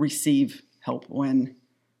receive help when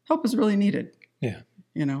help is really needed. Yeah.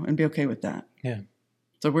 And be okay with that. Yeah.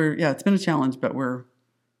 So it's been a challenge, but we're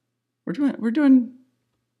doing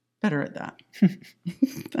better at that.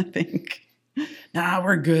 I think. Nah,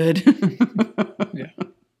 we're good. Yeah.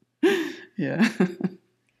 Yeah.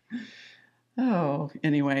 Oh,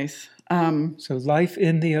 anyways. So life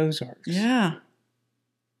in the Ozarks. Yeah.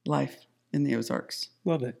 Life in the Ozarks.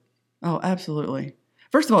 Love it. Oh, absolutely.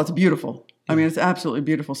 First of all, it's beautiful. Yeah. It's absolutely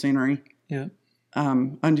beautiful scenery. Yeah.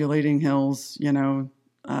 Undulating hills,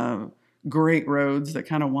 great roads that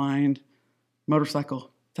kind of wind,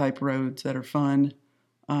 motorcycle type roads that are fun,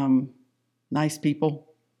 nice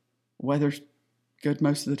people, weather's good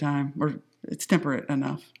most of the time, or it's temperate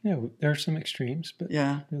enough. Yeah, there are some extremes, but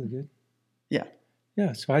really good. Yeah.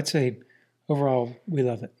 Yeah, so I'd say overall we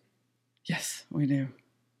love it. Yes, we do.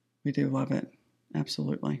 We do love it.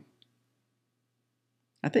 Absolutely.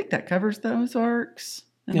 I think that covers the Ozarks.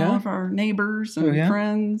 And all of our neighbors and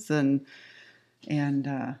friends and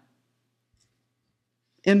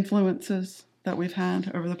influences that we've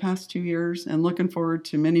had over the past 2 years, and looking forward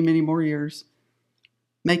to many, many more years.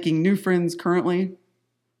 Making new friends currently.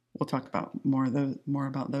 We'll talk about more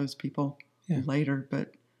about those people later,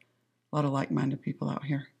 but a lot of like-minded people out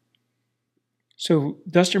here. So,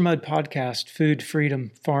 Duster Mud Podcast, Food,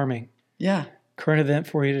 Freedom, Farming. Yeah. Current event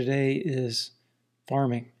for you today is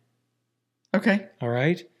farming. Okay. All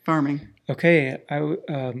right. Farming. Okay. I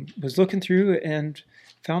was looking through and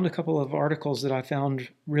found a couple of articles that I found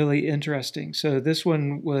really interesting. So this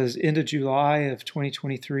one was end of July of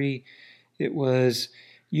 2023. It was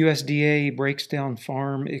USDA breaks down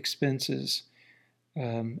farm expenses.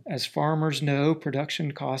 As farmers know,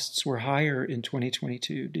 production costs were higher in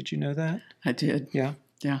 2022. Did you know that? I did. Yeah.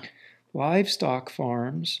 Yeah. Livestock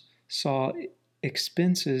farms saw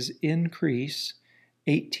expenses increase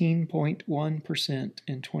 18.1%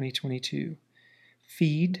 in 2022.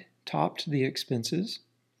 Feed topped the expenses.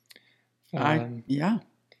 They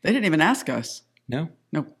didn't even ask us. No,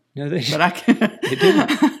 they they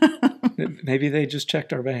didn't. Maybe they just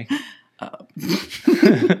checked our bank.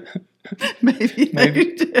 Maybe they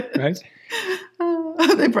did. Right?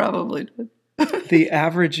 They probably did. The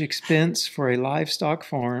average expense for a livestock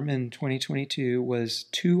farm in 2022 was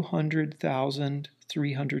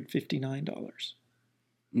 $200,359.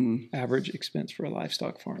 average expense for a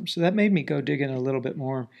livestock farm. So that made me go digging a little bit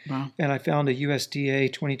more. Wow. And I found a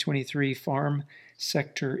USDA 2023 farm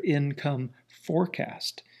sector income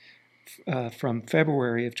forecast from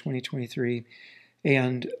February of 2023.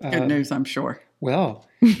 And good news, I'm sure. Well,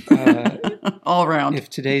 all around. If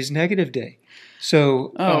today's negative day.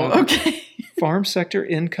 So, okay. Farm sector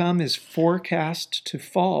income is forecast to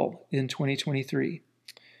fall in 2023.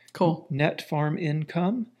 Cool. Net farm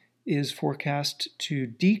income is forecast to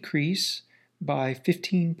decrease by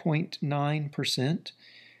 15.9%.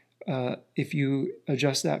 If you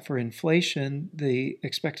adjust that for inflation, the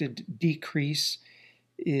expected decrease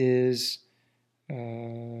is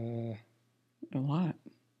a lot.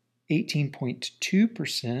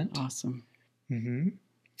 18.2%. Awesome. Mm-hmm.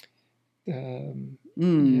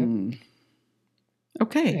 Yep.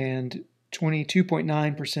 Okay. And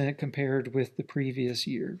 22.9% compared with the previous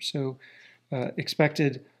year. So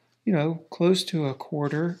expected, close to a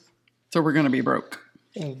quarter. So we're going to be broke.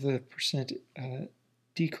 Of the percent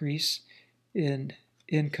decrease in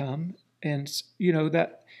income. And,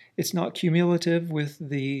 that it's not cumulative with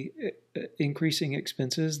the increasing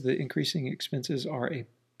expenses. The increasing expenses are a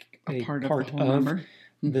part of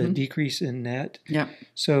the decrease in net. Yeah.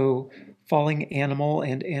 So falling animal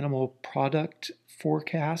and animal product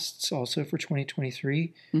forecasts also for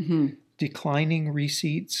 2023. Declining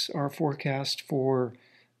receipts are forecast for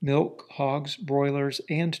milk, hogs, broilers,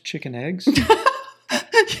 and chicken eggs.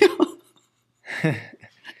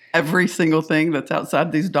 Every single thing that's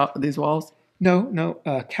outside these walls? No.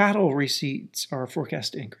 Cattle receipts are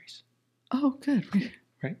forecast to increase. Oh, good.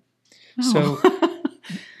 Right. Oh. So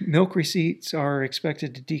milk receipts are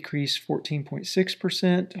expected to decrease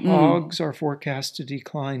 14.6%. Hogs are forecast to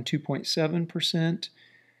decline 2.7%.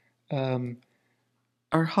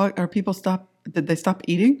 Are people did they stop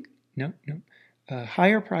eating? No.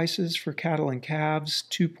 Higher prices for cattle and calves,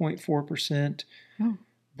 2.4%. Oh.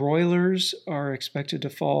 Broilers are expected to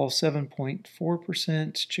fall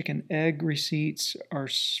 7.4%. Chicken egg receipts are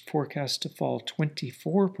forecast to fall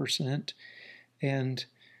 24%. And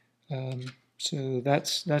so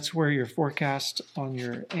that's where your forecast on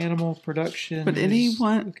your animal production. But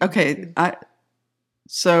okay,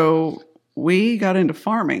 so we got into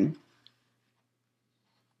farming,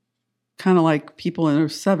 kind of like people in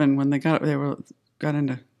 2007 when they got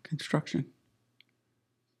into construction.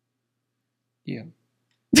 Yeah.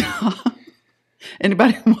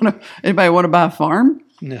 Anybody want to buy a farm?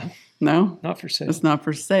 No, not for sale. It's not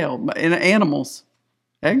for sale. But in animals,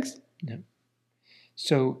 eggs. No.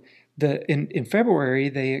 So in February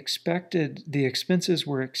the expenses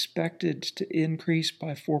were expected to increase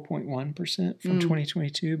by 4.1% from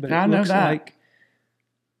 2022, but it looks like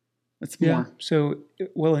it's more. So in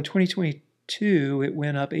 2022 it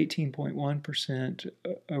went up 18.1%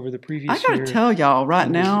 over the previous year. I got to tell y'all right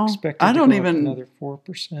now, another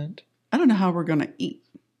 4%. I don't know how we're going to eat.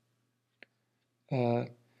 When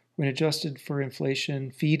adjusted for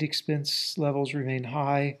inflation, feed expense levels remain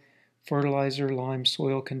high. Fertilizer, lime,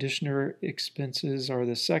 soil conditioner expenses are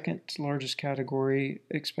the second largest category,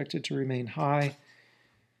 expected to remain high.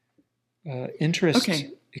 Interest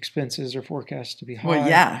expenses are forecast to be high. Well,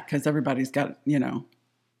 yeah, because everybody's got,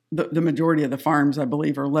 the majority of the farms, I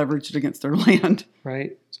believe, are leveraged against their land.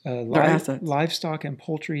 Right. Their assets. Livestock and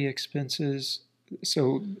poultry expenses.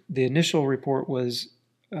 So the initial report was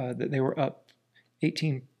that they were up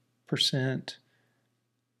 18%.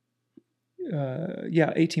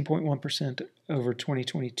 18.1% over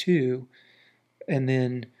 2022. And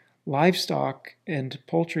then livestock and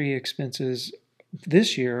poultry expenses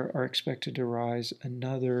this year are expected to rise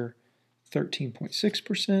another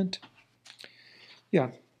 13.6%. Yeah.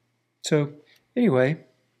 So anyway.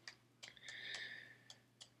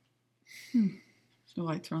 The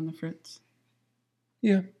lights are on the fritz.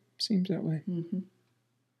 Yeah, seems that way.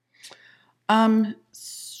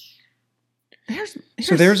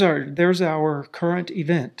 So there's our current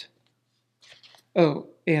event. Oh,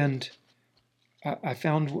 and I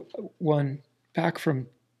found one back from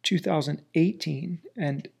 2018,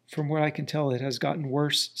 and from what I can tell, it has gotten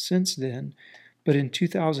worse since then. But in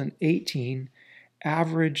 2018,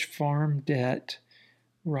 average farm debt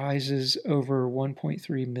rises over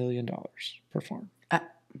 $1.3 million per farm.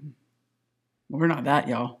 We're not that,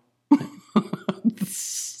 y'all.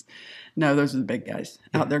 No, those are the big guys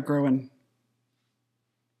out there growing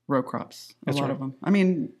row crops. A lot of them. I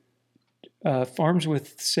mean, farms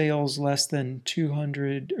with sales less than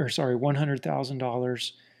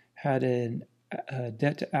 $100,000 had a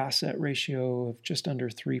debt to asset ratio of just under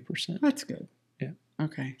 3%. That's good. Yeah.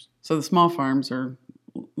 Okay. So the small farms are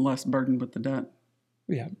less burdened with the debt.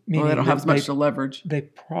 Yeah, Well, they don't have as much to leverage. They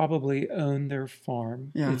probably own their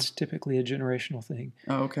farm. Yeah. It's typically a generational thing.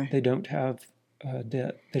 Oh, okay. They don't have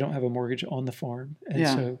debt. They don't have a mortgage on the farm. And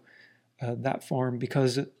so that farm,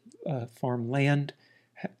 because farm land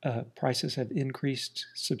prices have increased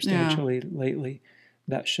substantially lately,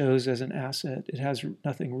 that shows as an asset. It has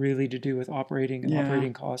nothing really to do with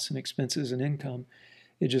operating costs and expenses and income.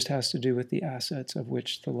 It just has to do with the assets, of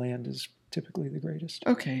which the land is typically the greatest.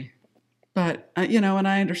 Okay. But, and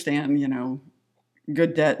I understand,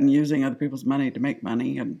 good debt and using other people's money to make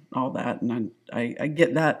money and all that. And I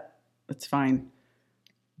get that. It's fine.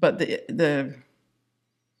 But the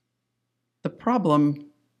problem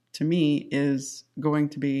to me is going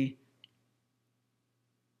to be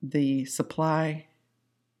the supply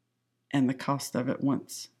and the cost of it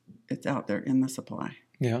once it's out there in the supply.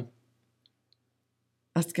 Yeah.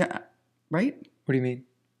 That's right? What do you mean?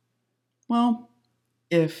 Well,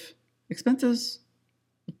 if expenses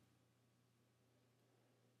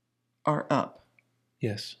are up.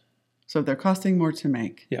 Yes. So they're costing more to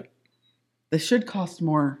make. Yep. They should cost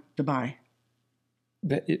more to buy.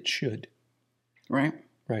 That it should. Right?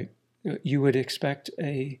 Right. You would expect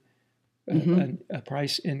a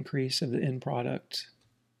price increase of the end product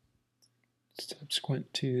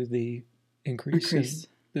subsequent to the increase. In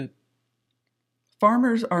the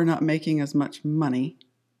farmers are not making as much money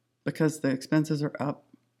because the expenses are up.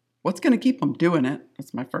 What's going to keep them doing it?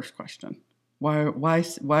 That's my first question. Why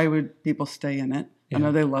would people stay in it? Yeah. I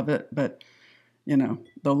know they love it, but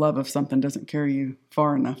the love of something doesn't carry you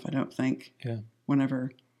far enough, I don't think. Yeah.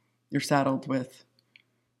 Whenever you're saddled with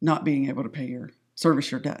not being able to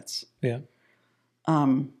service your debts. Yeah.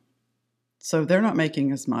 So they're not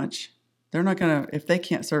making as much. They're not going to, if they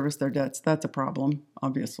can't service their debts, that's a problem,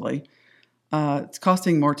 obviously. It's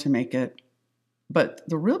costing more to make it. But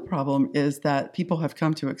the real problem is that people have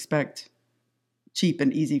come to expect cheap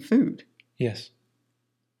and easy food. Yes.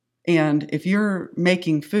 And if you're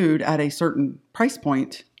making food at a certain price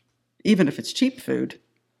point, even if it's cheap food,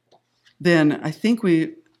 then I think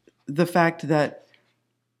the fact that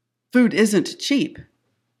food isn't cheap,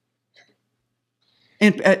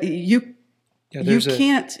 and you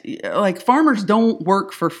can't, farmers don't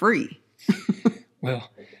work for free. Well,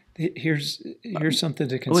 here's something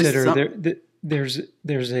to consider.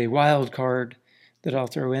 There's a wild card that I'll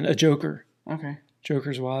throw in, a joker. Okay.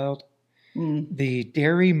 Joker's wild. The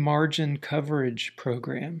Dairy Margin Coverage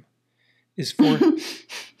Program is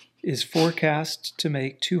forecast to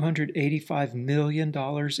make $285 million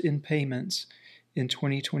in payments in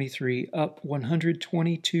 2023, up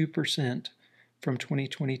 122% from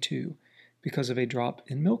 2022 because of a drop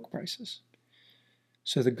in milk prices.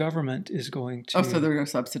 So the government is going to... so they're going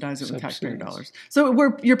to subsidize it with taxpayer dollars. So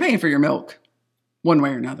you're paying for your milk one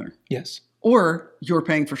way or another. Yes. Or you're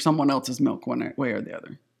paying for someone else's milk one way or the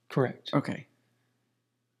other. Correct. Okay.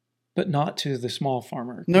 But not to the small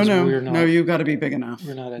farmer. No, you've got to be big enough.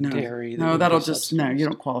 We're not a dairy. You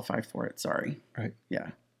don't qualify for it. Sorry. Right. Yeah.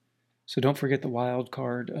 So don't forget the wild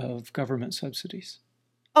card of government subsidies.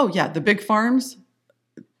 Oh, yeah. The big farms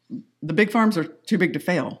are too big to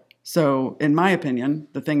fail. So in my opinion,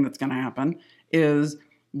 the thing that's going to happen is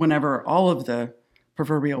whenever all of the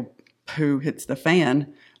proverbial poo hits the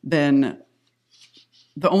fan, then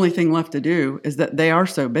the only thing left to do is that they are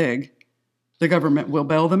so big, the government will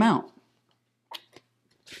bail them out.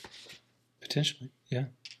 Potentially, yeah.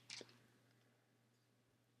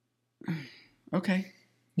 Okay.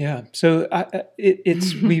 Yeah. So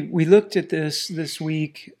we looked at this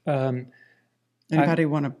week. Anybody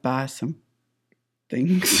want to buy some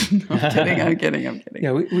things? No, I'm kidding.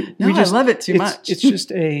 Yeah, I love it too much. It's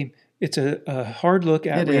just a hard look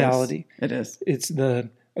at reality. It is. It's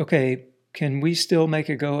can we still make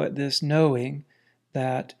a go at this knowing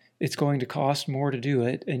that it's going to cost more to do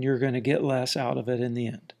it and you're going to get less out of it in the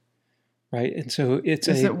end? Right? And so is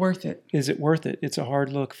it worth it? Is it worth it? It's a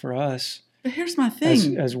hard look for us. But here's my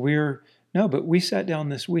thing. But we sat down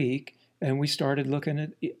this week and we started looking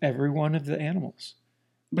at every one of the animals.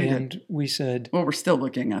 We said, well, we're still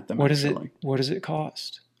looking at them. What does it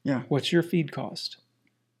cost? Yeah. What's your feed cost?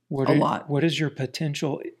 A lot. What is your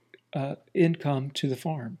potential income to the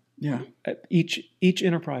farm? Yeah. Each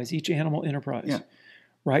enterprise, each animal enterprise. Yeah.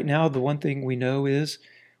 Right now, the one thing we know is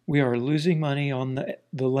we are losing money on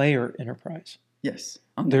the layer enterprise. Yes.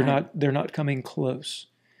 They're not coming close.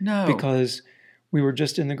 No. Because we were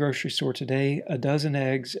just in the grocery store today. A dozen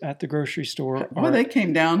eggs at the grocery store they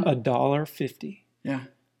came down $1.50. Yeah.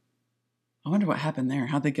 I wonder what happened there.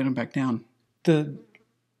 How'd they get them back down? There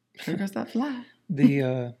goes that fly.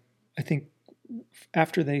 I think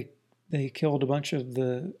after they killed a bunch of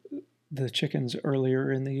the the chickens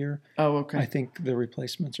earlier in the year. Oh, okay. I think the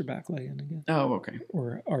replacements are back laying again. Oh, okay.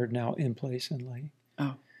 Or are now in place and laying.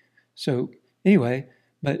 Oh. So anyway,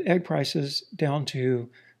 but egg prices down to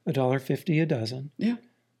 $1.50 a dozen. Yeah.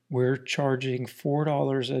 We're charging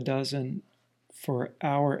 $4 a dozen for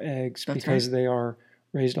our eggs because they are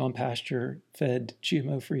raised on pasture-fed,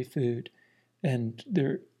 GMO-free food, and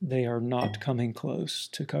they are not coming close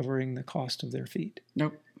to covering the cost of their feed.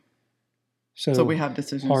 Nope. So we have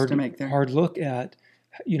decisions to make there. Hard look at,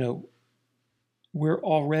 we're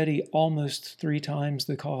already almost 3 times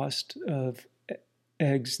the cost of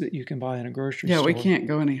eggs that you can buy in a grocery store. Yeah, we can't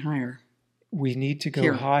go any higher. We need to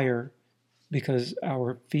go higher because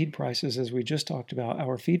our feed prices, as we just talked about,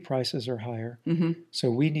 our feed prices are higher. Mm-hmm.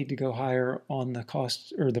 So we need to go higher on the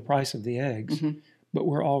cost or the price of the eggs, but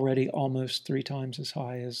we're already almost 3 times as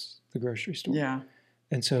high as the grocery store. Yeah.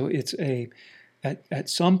 And so it's at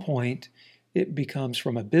some point, it becomes,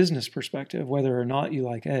 from a business perspective, whether or not you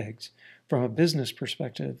like eggs, from a business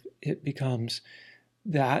perspective, it becomes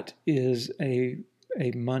that is a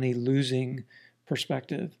money-losing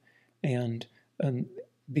perspective. And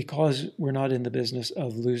because we're not in the business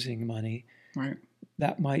of losing money, right,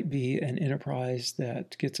 that might be an enterprise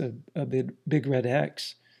that gets a big red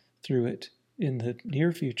X through it in the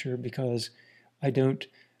near future, because I don't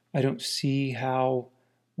see how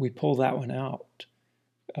we pull that one out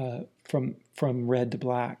from red to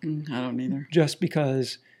black. I don't either. Just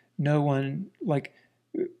because no one, like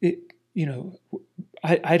it,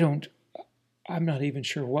 I don't. I'm not even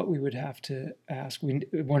sure what we would have to ask.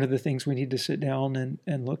 One of the things we need to sit down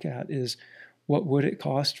and look at is, what would it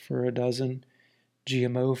cost for a dozen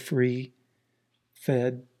GMO-free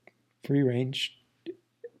fed, free-range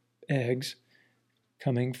eggs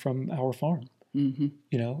coming from our farm? Mm-hmm.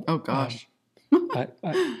 Oh gosh. In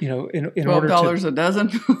 $12 a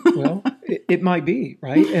dozen. Well, it might be,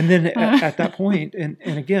 right. And then at that point, and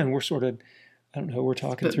again, we're sort of, I don't know, we're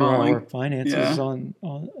talking through our finances on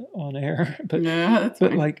air, but that's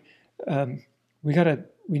but fine. Like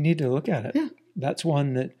we need to look at it. Yeah. That's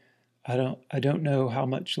one that I don't know how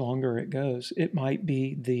much longer it goes. It might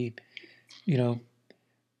be they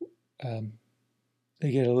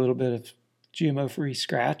get a little bit of GMO-free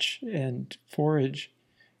scratch and forage.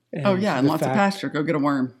 And and lots of pasture. Go get a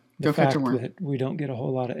worm. Go fetch a worm. The fact that we don't get a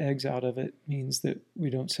whole lot of eggs out of it means that we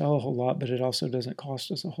don't sell a whole lot, but it also doesn't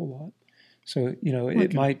cost us a whole lot. So,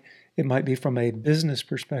 it might be, from a business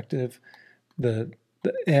perspective, the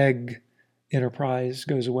egg enterprise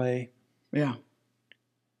goes away. Yeah.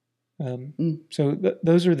 So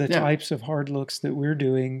those are the types of hard looks that we're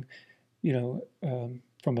doing, from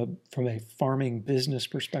a farming business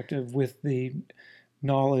perspective, with the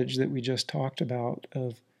knowledge that we just talked about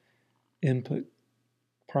of input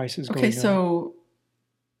prices going up. Okay, so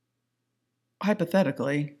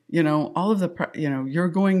hypothetically, all of the, you're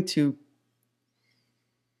going to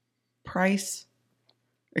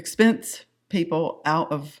expense people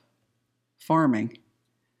out of farming.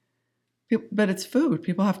 But it's food.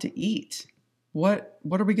 People have to eat. What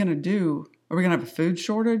are we going to do? Are we going to have a food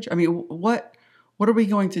shortage? I mean, what are we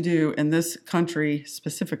going to do in this country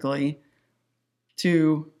specifically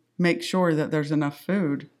to make sure that there's enough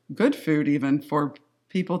food, good food even, for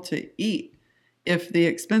people to eat, if the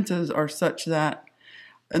expenses are such that,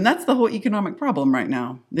 and that's the whole economic problem right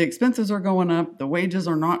now. The expenses are going up, the wages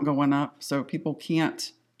are not going up, so people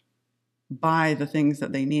can't buy the things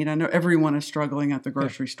that they need. I know everyone is struggling at the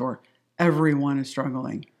grocery store. Everyone is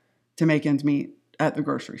struggling to make ends meet at the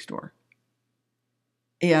grocery store.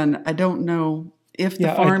 And I don't know if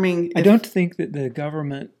the farming... I don't think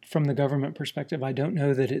that from the government perspective, I don't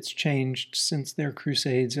know that it's changed since their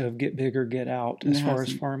crusades of get big or get out as far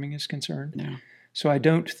as farming is concerned. No. So I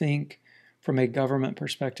don't think from a government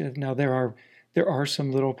perspective, now there are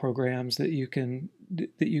some little programs that you can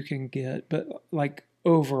get, but like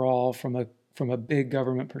overall from a big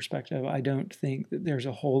government perspective, I don't think that there's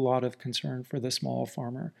a whole lot of concern for the small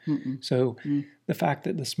farmer. Mm-mm. So the fact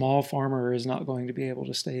that the small farmer is not going to be able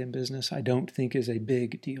to stay in business, I don't think is a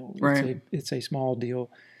big deal. Right. It's a small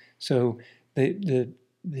deal. So the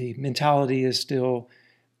mentality is still,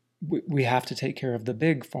 we have to take care of the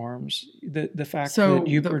big farms. The fact that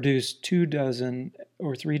you produce 2 dozen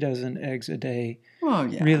or 3 dozen eggs a day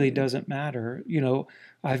really doesn't matter.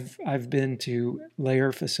 I've been to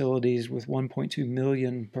layer facilities with 1.2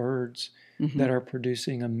 million birds that are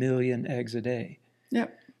producing 1 million eggs a day.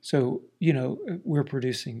 Yep. So, we're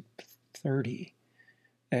producing 30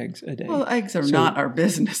 eggs a day. Well, eggs are not our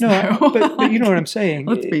business. No, but you know what I'm saying.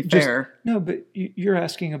 Let's be fair. No, but you're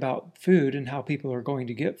asking about food and how people are going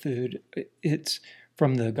to get food. It's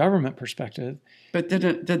from the government perspective. But did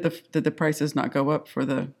the prices not go up for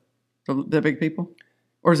the The big people?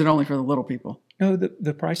 Or is it only for the little people? No,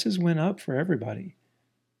 the prices went up for everybody.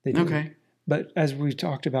 They did. Okay. But as we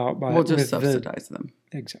talked about, we'll just subsidize them.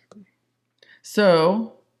 Exactly.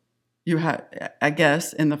 So you have, I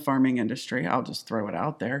guess, in the farming industry, I'll just throw it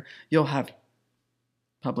out there, you'll have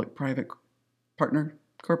public-private partner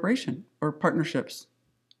corporation or partnerships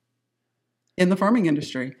in the farming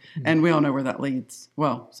industry. Mm-hmm. And we all know where that leads.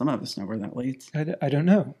 Well, some of us know where that leads. I don't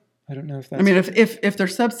know. I don't know if that's... I mean,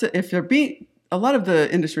 if they're being... A lot of the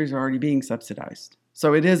industries are already being subsidized.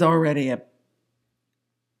 So it is already a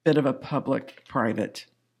bit of a public-private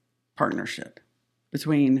partnership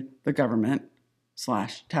between the government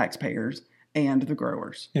 / taxpayers and the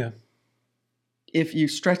growers. Yeah. If you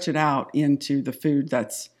stretch it out into the food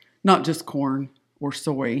that's not just corn or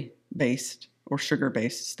soy-based or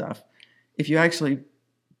sugar-based stuff, if you actually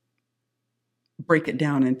break it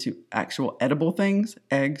down into actual edible things,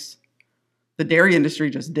 eggs, the dairy industry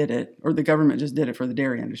just did it, or the government just did it for the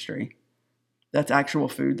dairy industry. That's actual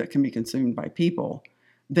food that can be consumed by people.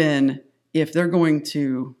 Then if they're going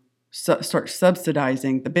to start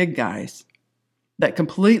subsidizing the big guys, that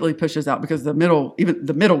completely pushes out, because even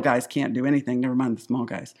the middle guys can't do anything, never mind the small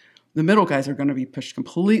guys. The middle guys are going to be pushed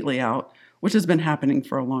completely out, which has been happening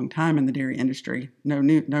for a long time in the dairy industry. No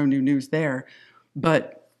new news there.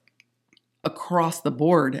 But across the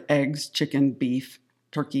board, eggs, chicken, beef,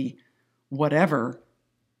 turkey, whatever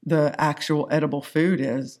the actual edible food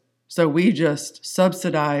is. So we just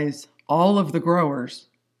subsidize all of the growers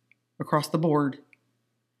across the board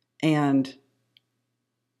and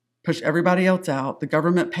push everybody else out. The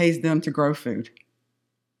government pays them to grow food.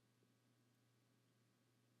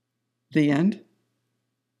 The end?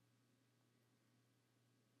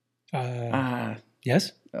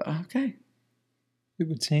 Yes. Okay. It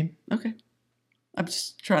would seem. Okay. I'm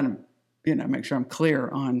just trying to, make sure I'm clear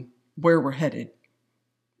on where we're headed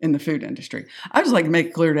in the food industry. I just like to make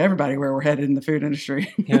it clear to everybody where we're headed in the food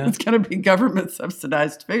industry. Yeah. It's going to be government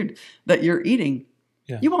subsidized food that you're eating.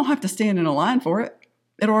 Yeah. You won't have to stand in a line for it.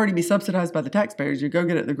 It'll already be subsidized by the taxpayers. You go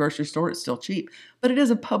get it at the grocery store, it's still cheap. But it is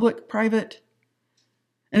a public-private.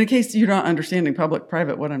 And in case you're not understanding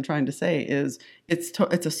public-private, what I'm trying to say is it's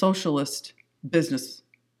a socialist business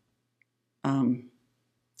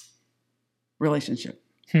relationship.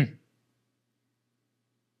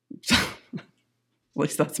 At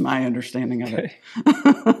least that's my understanding of it.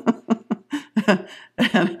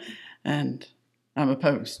 and I'm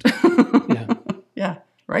opposed. Yeah. Yeah.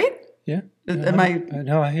 Right? Yeah.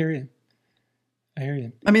 No, I hear you.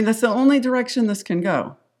 I mean, that's the only direction this can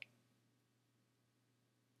go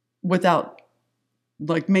without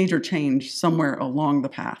major change somewhere along the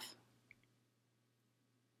path.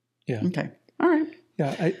 Yeah. Okay. All right.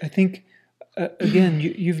 Yeah. I think, again,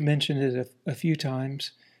 you've mentioned it a few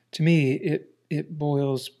times. To me, it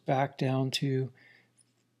boils back down to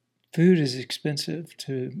food is expensive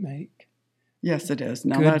to make. Yes, it is.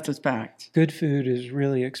 Now that's a fact. Good food is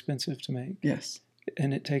really expensive to make. Yes.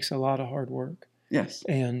 And it takes a lot of hard work. Yes.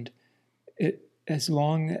 And as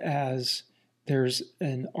long as there's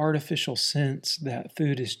an artificial sense that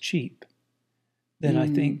food is cheap, then I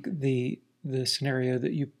think the scenario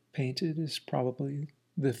that you painted is probably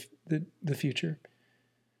the future.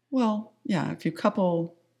 Well, yeah, if you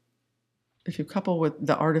couple with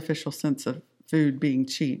the artificial sense of food being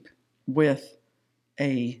cheap with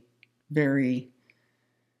a very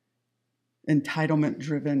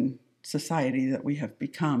entitlement-driven society that we have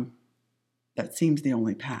become, that seems the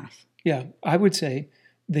only path. Yeah, I would say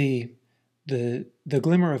the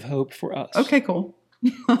glimmer of hope for us. Okay, cool.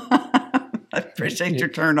 I appreciate your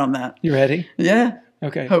turn on that. You ready? Yeah.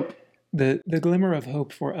 Okay. Hope. The glimmer of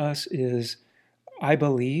hope for us is, I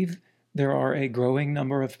believe there are a growing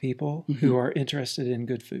number of people who are interested in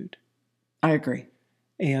good food. I agree.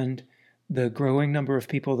 And the growing number of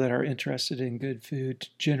people that are interested in good food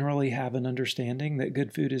generally have an understanding that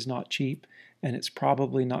good food is not cheap, and it's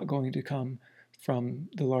probably not going to come from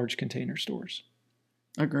the large container stores.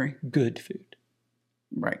 Agree. Good food.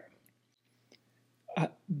 Right.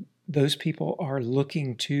 Those people are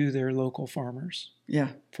looking to their local farmers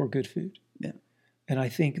for good food. Yeah. And I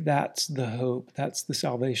think that's the hope, that's the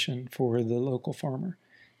salvation for the local farmer,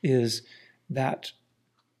 is that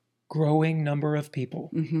growing number of people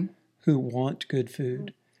who want good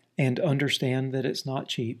food and understand that it's not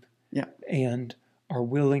cheap and are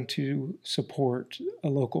willing to support a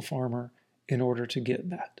local farmer in order to get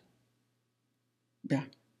that. Yeah.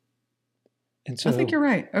 And so I think you're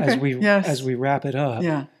right. Okay. As we wrap it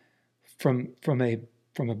up, from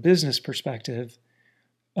a business perspective,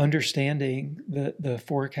 understanding that the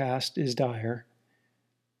forecast is dire,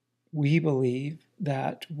 we believe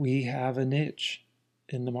that we have a niche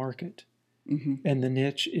in the market. Mm-hmm. And the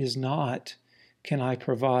niche is not, can I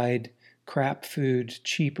provide crap food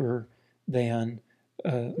cheaper than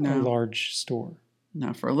a large store?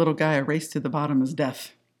 No, for a little guy, a race to the bottom is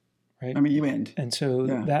death. Right. I mean, you end. And so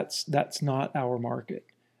that's not our market.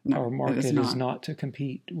 No, our market is not to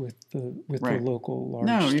compete with the local large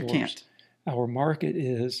stores. No, you can't. Our market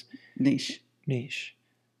is niche.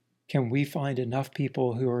 Can we find enough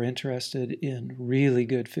people who are interested in really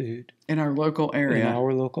good food in our local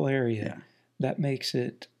area? That makes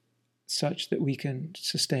it such that we can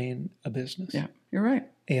sustain a business. Yeah, you're right.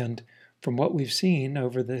 And from what we've seen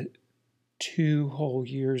over the 2 whole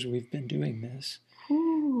years we've been doing this,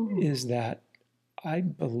 is that I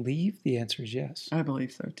believe the answer is yes. I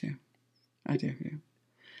believe so too. I do. Yeah.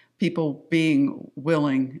 People being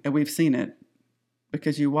willing, and we've seen it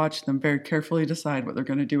because you watch them very carefully decide what they're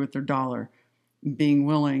going to do with their dollar, being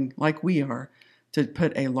willing, like we are, to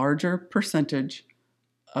put a larger percentage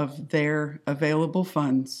of their available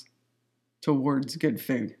funds towards good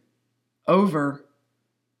food over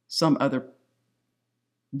some other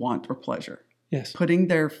want or pleasure. Yes. Putting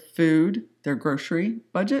their food, their grocery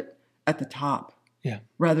budget at the top. Yeah.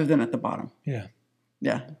 Rather than at the bottom. Yeah.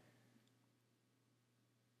 Yeah.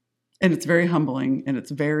 And it's very humbling, and it's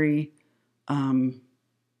very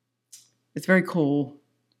cool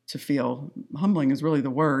to feel. Humbling is really the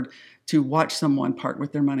word, to watch someone part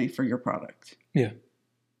with their money for your product. Yeah.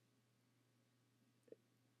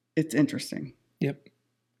 It's interesting. Yep.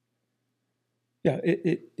 Yeah,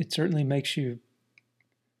 it certainly makes you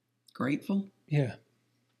grateful. Yeah.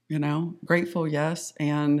 Grateful, yes,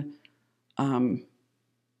 and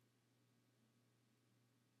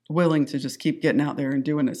willing to just keep getting out there and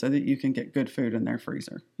doing it so that you can get good food in their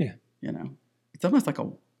freezer. Yeah. It's almost like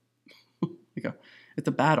it's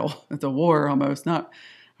a battle. It's a war almost. Not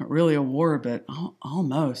really a war, but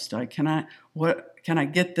almost. Like, can I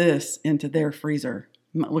get this into their freezer?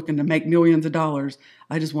 I'm not looking to make millions of dollars.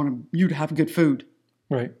 I just want you to have good food.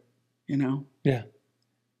 Right. Yeah.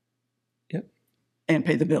 Yep. And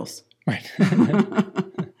pay the bills. Right.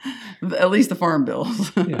 At least the farm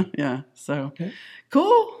bills. Yeah. Yeah. So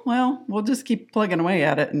cool. Well, we'll just keep plugging away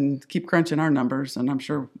at it and keep crunching our numbers, and I'm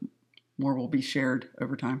sure more will be shared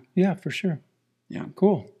over time. Yeah, for sure. Yeah.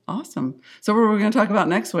 Cool. Awesome. So what are we going to talk about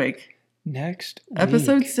next week?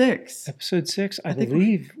 Episode 6. Episode 6, I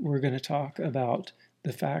believe we're going to talk about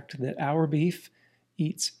the fact that our beef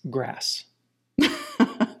eats grass.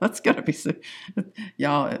 That's going to be,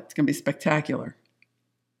 y'all, it's going to be spectacular.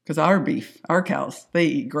 Because our cows, they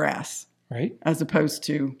eat grass. Right. As opposed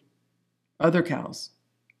to other cows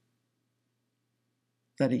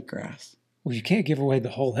that eat grass. Well, you can't give away the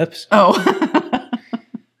whole episode. Oh.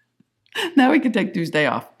 Now we can take Tuesday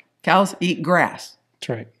off. Cows eat grass. That's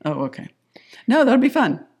right. Oh, okay. No, that'll be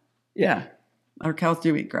fun. Yeah. Our cows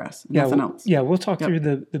do eat grass. Nothing else. Yeah, we'll talk through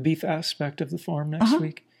the beef aspect of the farm next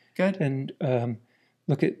week. Good. And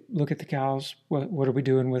look at the cows. What are we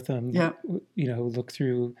doing with them? Yeah. Look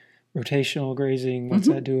through rotational grazing. What's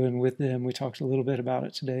that doing with them? We talked a little bit about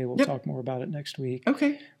it today. We'll talk more about it next week.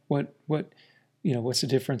 Okay. What's the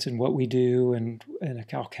difference in what we do and a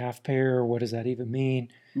cow-calf pair? What does that even mean?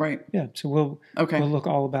 Right. Yeah. So we'll look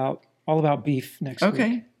all about beef next week.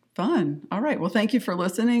 Okay. Fun. All right. Well, thank you for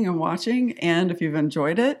listening and watching. And if you've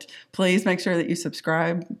enjoyed it, please make sure that you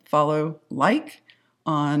subscribe, follow, like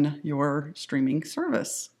on your streaming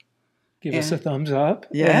service. Give us a thumbs up.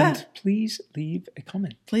 Yeah. And please leave a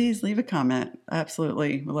comment. Please leave a comment.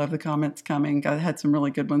 Absolutely. We love the comments coming. I had some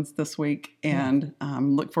really good ones this week, and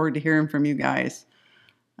look forward to hearing from you guys.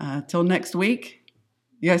 Till next week,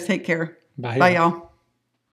 you guys take care. Bye. Bye, y'all.